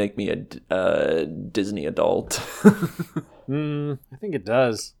that doesn't make me a Disney adult. I think it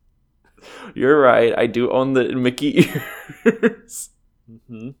does. You're right. I do own the Mickey ears.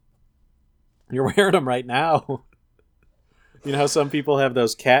 You're wearing them right now. You know how some people have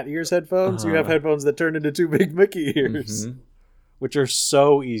those cat ears headphones? You have headphones that turn into two big Mickey ears, which are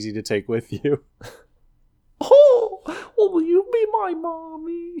so easy to take with you. Oh, well, will you be my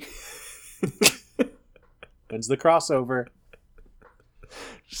mommy? When's the crossover?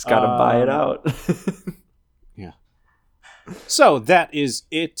 Just gotta buy it out. Yeah. So that is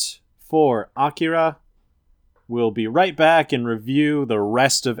it for Akira. We'll be right back and review the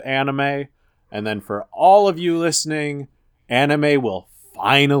rest of anime. And then for all of you listening, anime will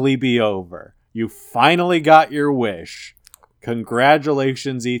finally be over. You finally got your wish.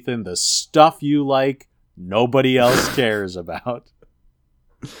 Congratulations, Ethan. The stuff you like, nobody else cares about.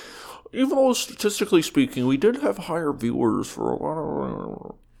 Even though statistically speaking, we did have higher viewers for a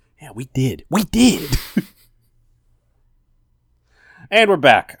while. Yeah, we did. We did. And we're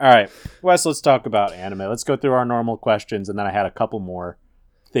back. All right, Wes, let's talk about anime. Let's go through our normal questions, and then I had a couple more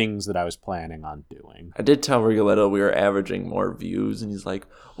things that I was planning on doing. I did tell Rigoletto we were averaging more views, and he's like,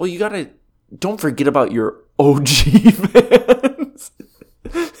 well, you gotta, don't forget about your OG fans.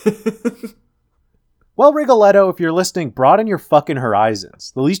 Well, Rigoletto, if you're listening, broaden your fucking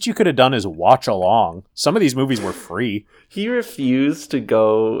horizons. The least you could have done is watch along. Some of these movies were free. He refused to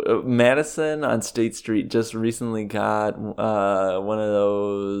go. Madison on State Street just recently got one of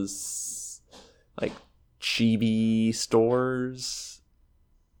those like chibi stores.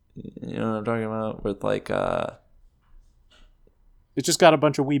 You know what I'm talking about? With like It just got a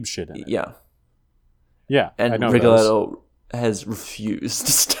bunch of weeb shit in it. yeah. Yeah, And I know Rigoletto has refused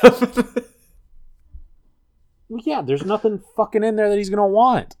to step in it. Well, yeah, there's nothing fucking in there that he's going to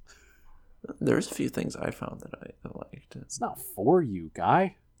want. There's a few things I found that I liked. It's not for you,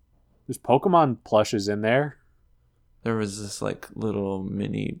 guy. There's Pokemon plushes in there. There was this like little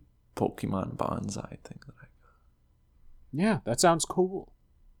mini Pokemon bonsai thing that I got. Yeah, that sounds cool.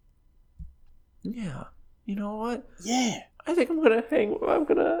 Yeah. You know what? Yeah. I think I'm gonna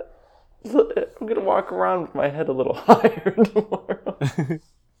walk around with my head a little higher tomorrow.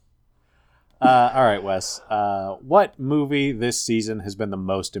 All right, Wes. What movie this season has been the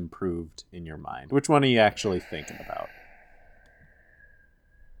most improved in your mind? Which one are you actually thinking about?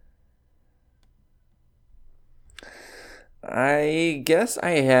 I guess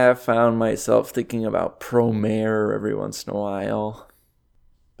I have found myself thinking about Promare every once in a while.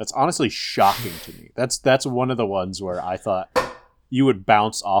 That's honestly shocking to me. That's one of the ones where I thought you would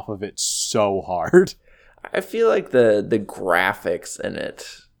bounce off of it so hard. I feel like the graphics in it,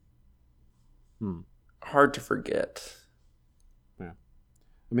 hard to forget. Yeah,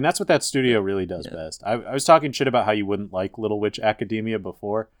 I mean that's what that studio really does best. I was talking shit about how you wouldn't like Little Witch Academia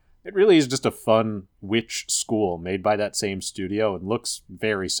before. It really is just a fun witch school made by that same studio and looks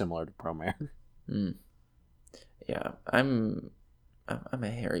very similar to Promare. Yeah, I'm a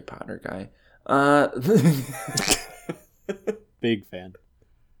Harry Potter guy. Big fan.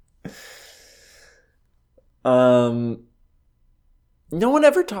 No one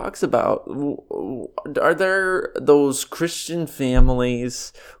ever talks about, are there those Christian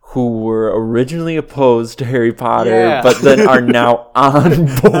families who were originally opposed to Harry Potter, but then are now on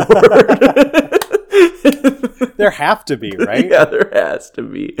board? There have to be, right? Yeah, there has to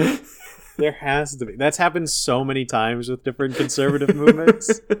be. There has to be. That's happened so many times with different conservative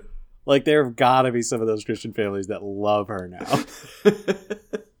movements. Like, there have got to be some of those Christian families that love her now.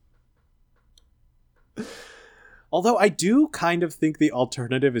 Although I do kind of think the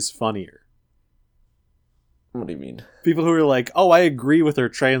alternative is funnier. What do you mean? People who are like, oh, I agree with her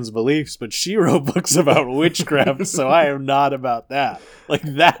trans beliefs, but she wrote books about witchcraft, so I am not about that. Like,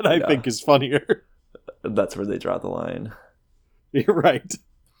 that I think is funnier. That's where they draw the line. You're right.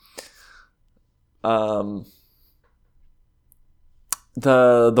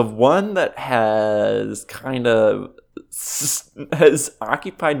 The one that has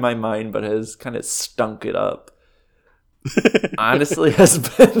occupied my mind but has kind of stunk it up honestly has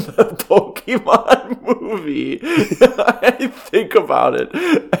been the Pokemon movie. I think about it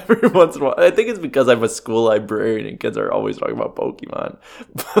every once in a while. I think it's because I'm a school librarian and kids are always talking about Pokemon.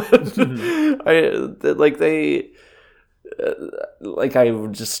 But I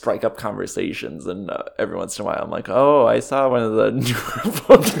would just strike up conversations, and every once in a while I'm like, oh, I saw one of the new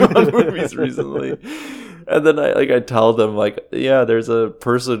Pokemon movies recently. And then I tell them, like, yeah, there's a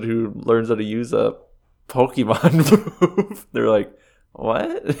person who learns how to use a Pokemon move. They're like,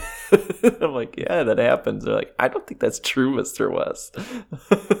 what? I'm like, yeah, that happens. They're like, I don't think that's true, Mr. West.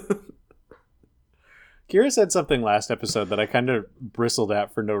 Kira said something last episode that I kind of bristled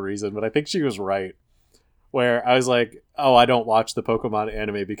at for no reason, but I think she was right. Where I was like, oh, I don't watch the Pokemon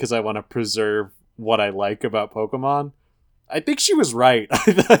anime because I want to preserve what I like about Pokemon. I think she was right.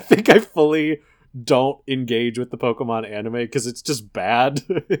 I think I fully don't engage with the Pokemon anime because it's just bad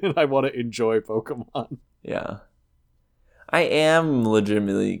and I want to enjoy Pokemon. Yeah. I am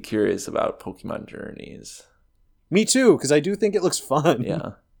legitimately curious about Pokemon Journeys. Me too, because I do think it looks fun.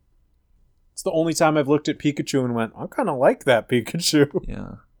 Yeah. It's the only time I've looked at Pikachu and went, I kind of like that Pikachu.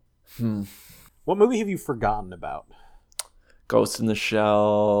 Yeah. What movie have you forgotten about? Ghost in the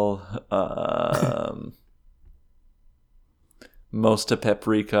Shell. Most of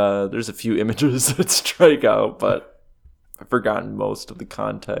Paprika. There's a few images that strike out, but I've forgotten most of the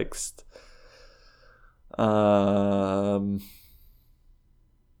context. Jujutsu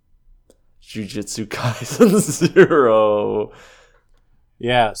Kaisen 0.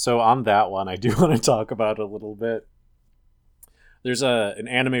 Yeah, so on that one, I do want to talk about it a little bit. There's an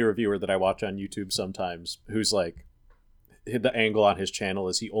anime reviewer that I watch on YouTube sometimes who's like, the angle on his channel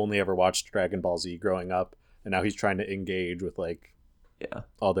is he only ever watched Dragon Ball Z growing up, and now he's trying to engage with like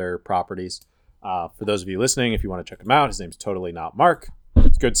other properties. For those of you listening, if you want to check him out, his name's Totally Not Mark.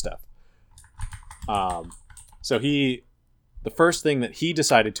 It's good stuff. So the first thing that he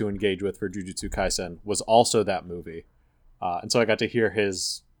decided to engage with for Jujutsu Kaisen was also that movie. And so I got to hear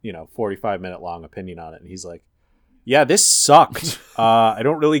his, 45-minute long opinion on it. And he's like, yeah, this sucked. I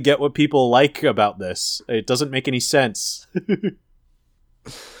don't really get what people like about this. It doesn't make any sense.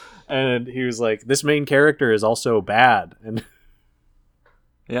 And he was like, this main character is also bad. And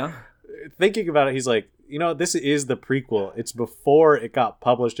Yeah. thinking about it, he's like, this is the prequel. It's before it got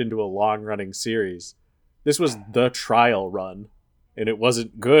published into a long-running series. This was the trial run, and it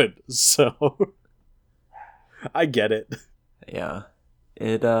wasn't good. So I get it. Yeah.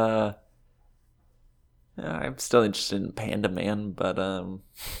 I'm still interested in Panda Man, but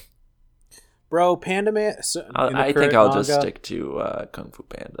Bro, Panda Man. I think I'll just stick to Kung Fu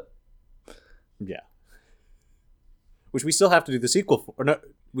Panda. Yeah. Which we still have to do the sequel for. Or no,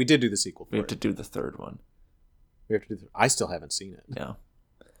 we did do the sequel for. We have to do the third one. I still haven't seen it. Yeah.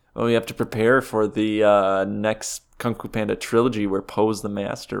 Well, we have to prepare for the next Kung Fu Panda trilogy where Poe's the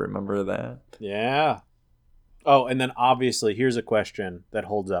master. Remember that? Yeah. Oh, and then obviously, here's a question that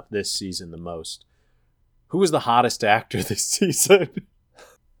holds up this season the most. Who was the hottest actor this season?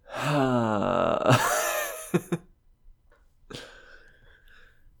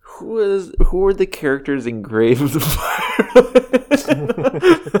 Who were the characters in Grave of the Fire?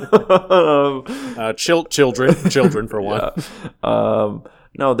 Children for one. Yeah.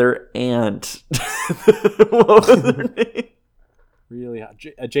 No, their aunt. What was her name? Really hot.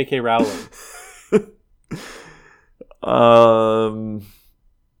 J.K. Rowling.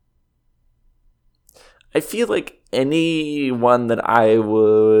 I feel like anyone that I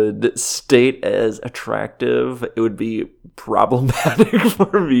would state as attractive, it would be problematic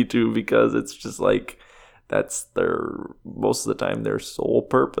for me too, because it's just like that's most of the time their sole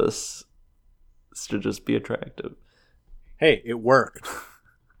purpose is to just be attractive. Hey, it worked.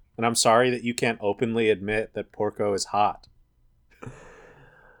 And I'm sorry that you can't openly admit that Porco is hot.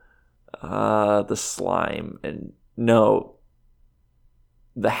 The slime and no.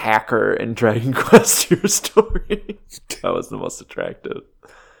 The hacker in Dragon Quest Your Story. That was the most attractive.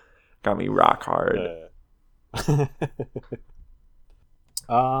 Got me rock hard.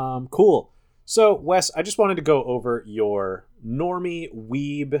 Cool. So, Wes, I just wanted to go over your normie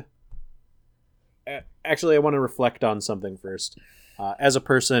weeb. Actually, I want to reflect on something first. As a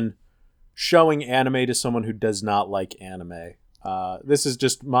person showing anime to someone who does not like anime, this is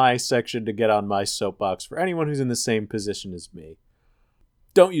just my section to get on my soapbox for anyone who's in the same position as me.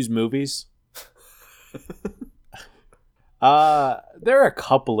 Don't use movies. There are a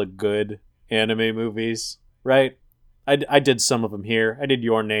couple of good anime movies, right? I did some of them here. I did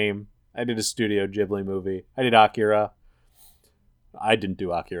Your Name. I did a Studio Ghibli movie. I did Akira. I didn't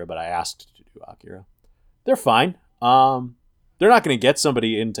do Akira, but I asked to do Akira. They're fine. They're not going to get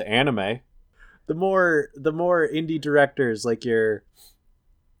somebody into anime. The more indie directors like your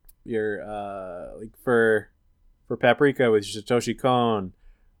like for Paprika with Satoshi Kon,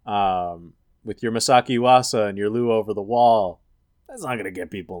 with your Masaki Uasa and your Lu Over the Wall, that's not going to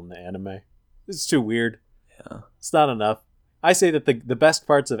get people into anime. It's too weird. Yeah. It's not enough. I say that the best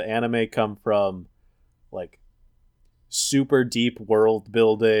parts of anime come from like super deep world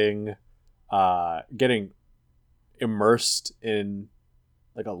building, getting immersed in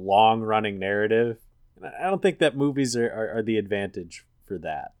like a long running narrative. And I don't think that movies are the advantage for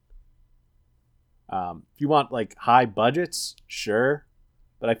that. If you want like high budgets, sure.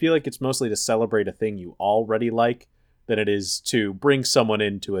 But I feel like it's mostly to celebrate a thing you already like than it is to bring someone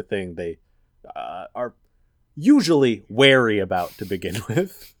into a thing they are usually wary about to begin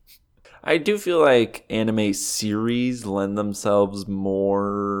with. I do feel like anime series lend themselves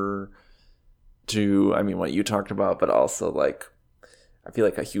more to, I mean, what you talked about, but also like, I feel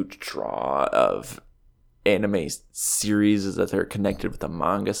like a huge draw of anime series is that they're connected with a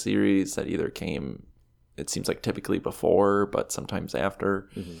manga series that either came, it seems like typically before, but sometimes after.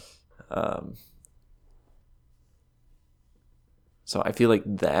 Mm-hmm. So I feel like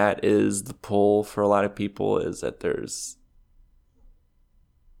that is the pull for a lot of people, is that there's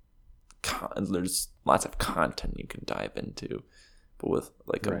lots of content you can dive into, but with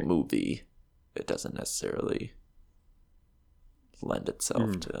like a movie, it doesn't necessarily lend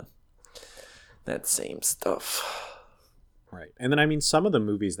itself to that same stuff. Right. And then, I mean, some of the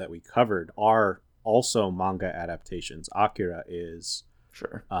movies that we covered are also manga adaptations. Akira is.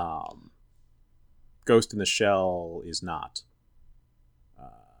 Sure. Ghost in the Shell is not.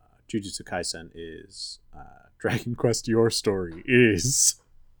 Jujutsu Kaisen is. Dragon Quest Your Story is.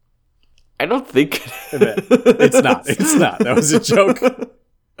 I don't think It's not. It's not. That was a joke.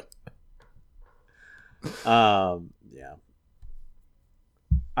 Yeah.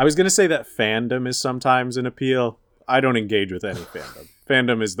 I was going to say that fandom is sometimes an appeal. I don't engage with any fandom.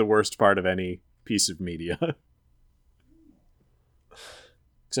 Fandom is the worst part of any piece of media.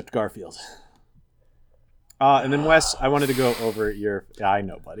 Except Garfield. And then Wes, I wanted to go over your... Yeah, I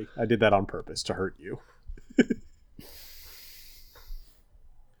know, buddy. I did that on purpose to hurt you.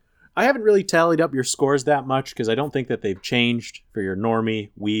 I haven't really tallied up your scores that much because I don't think that they've changed for your normie,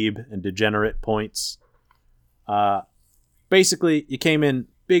 weeb, and degenerate points. Basically, you came in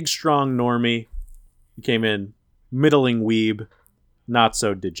big, strong normie. You came in middling weeb, not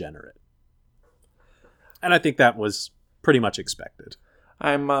so degenerate. And I think that was pretty much expected.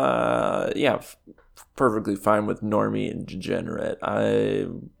 I'm, perfectly fine with normie and degenerate.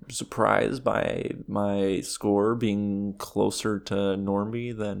 I'm surprised by my score being closer to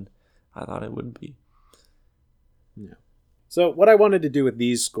normie than I thought it would be. Yeah. So what I wanted to do with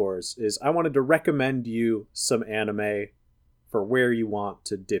these scores is I wanted to recommend you some anime for where you want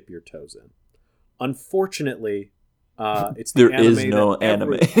to dip your toes in. Unfortunately, it's the there anime is no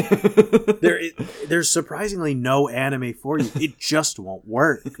anime. There's surprisingly no anime for you. It just won't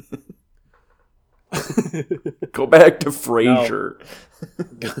work. Go back to Frasier.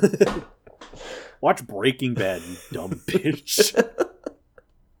 No. Watch Breaking Bad, you dumb bitch.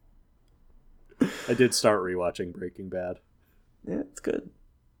 I did start rewatching Breaking Bad. Yeah, it's good.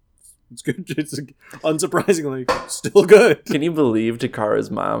 It's good. It's unsurprisingly still good. Can you believe Takara's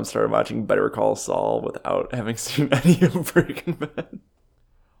mom started watching Better Call Saul without having seen any of Breaking Bad?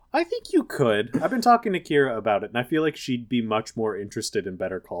 I think you could. I've been talking to Kira about it, and I feel like she'd be much more interested in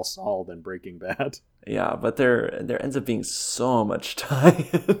Better Call Saul than Breaking Bad. Yeah, but there ends up being so much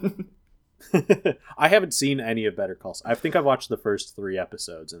time. I haven't seen any of Better Call Saul. I think I've watched the first 3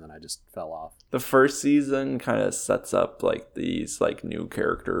 episodes, and then I just fell off. The first season kind of sets up like these like new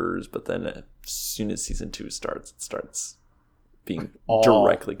characters, but then as soon as season 2 starts, it starts being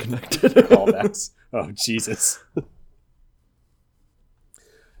directly connected. Callbacks. Oh, Jesus.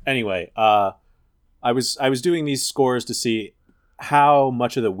 Anyway, I was doing these scores to see how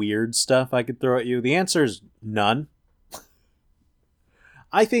much of the weird stuff I could throw at you. The answer is none.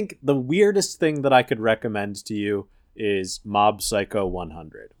 I think the weirdest thing that I could recommend to you is Mob Psycho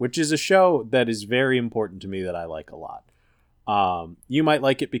 100, which is a show that is very important to me that I like a lot. You might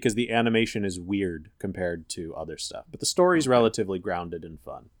like it because the animation is weird compared to other stuff, but the story is relatively grounded and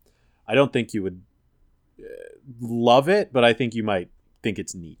fun. I don't think you would love it, but I think you might think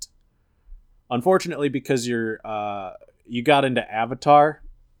it's neat. Unfortunately, because you got into Avatar,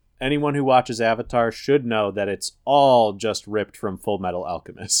 anyone who watches Avatar should know that it's all just ripped from Full Metal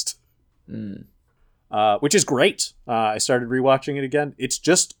Alchemist. Which is great. I started rewatching it again. It's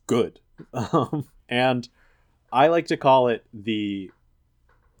just good. And I like to call it the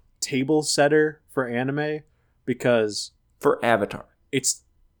table setter for anime because... For Avatar.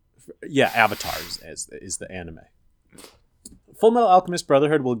 Avatar is the anime. Full Metal Alchemist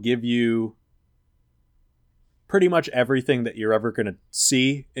Brotherhood will give you pretty much everything that you're ever going to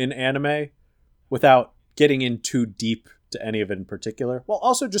see in anime without getting in too deep to any of it in particular, while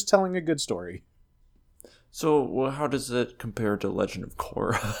also just telling a good story. So, how does it compare to Legend of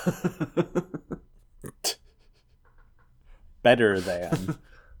Korra? Better than.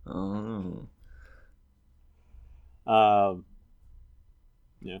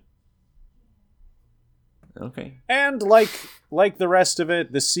 Yeah. Okay. And like the rest of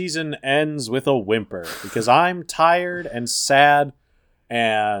it, the season ends with a whimper because I'm tired and sad,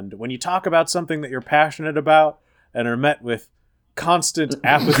 and when you talk about something that you're passionate about and are met with constant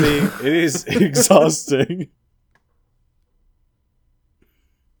apathy, it is exhausting.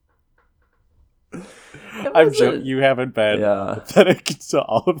 I'm sure you haven't been pathetic to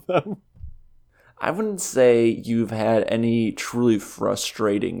all of them. I wouldn't say you've had any truly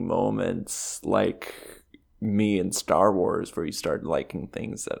frustrating moments like me in Star Wars where you started liking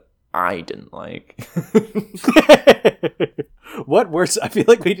things that I didn't like. What worse? I feel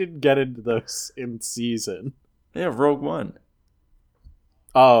like we didn't get into those in season. Yeah, Rogue One.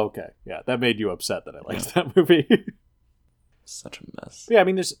 Oh, okay. Yeah, that made you upset that I liked that movie. Such a mess. Yeah, I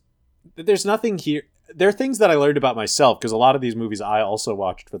mean, there's nothing here. There are things that I learned about myself because a lot of these movies I also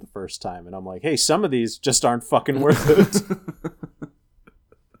watched for the first time, and I'm like, hey, some of these just aren't fucking worth it.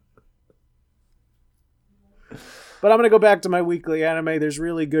 But I'm going to go back to my weekly anime. There's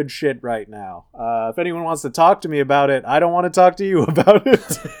really good shit right now. If anyone wants to talk to me about it, I don't want to talk to you about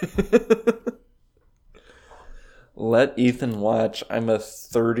it. Let Ethan watch. I'm a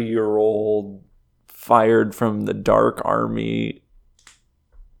 30-year-old fired from the Dark Army.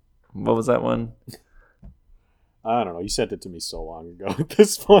 What was that one? I don't know. You sent it to me so long ago at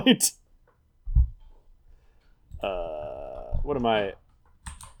this point. What am I...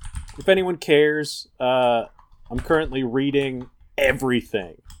 If anyone cares, I'm currently reading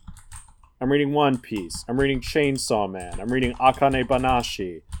everything. I'm reading One Piece. I'm reading Chainsaw Man. I'm reading Akane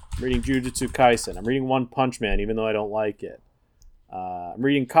Banashi. I'm reading Jujutsu Kaisen. I'm reading One Punch Man, even though I don't like it. I'm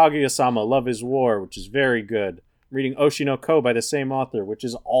reading Kaguya-sama, Love is War, which is very good. I'm reading Oshi no Ko by the same author, which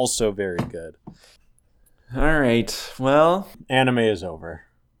is also very good. All right. Well, Anime is over.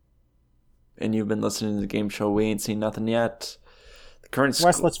 and you've been listening to the game show. We ain't seen nothing yet. The current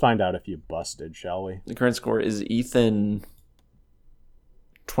Wes, let's find out if you busted, shall we? The current score is Ethan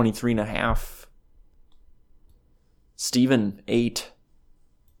 23.5, Steven 8,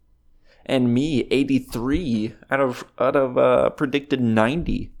 and me 83 out of predicted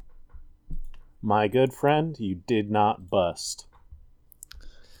 90. My good friend, you did not bust.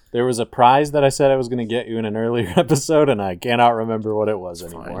 There was a prize that I said I was going to get you in an earlier episode, and I cannot remember what it was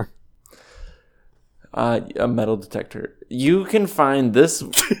anymore. A metal detector. You can find this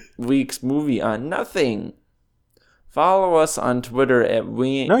week's movie on Nothing. Follow us on Twitter at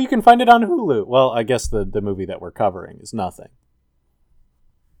No, you can find it on Hulu. Well, I guess the movie that we're covering is Nothing.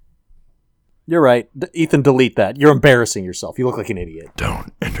 You're right. Ethan, delete that. You're embarrassing yourself. You look like an idiot.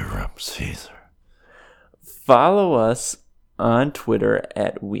 Don't interrupt Caesar. Follow us on Twitter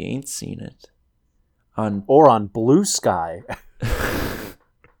at We Ain't Seen It. Or on Blue Sky.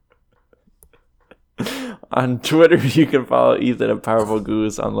 On Twitter, you can follow Ethan at Powerful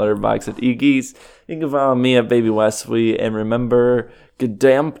Goose, on Letterboxd at eGeese. You can follow me at Baby Wesley, and remember,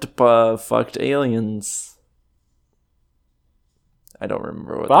 gedampt fucked aliens. I don't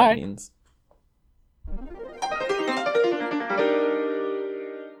remember what that means.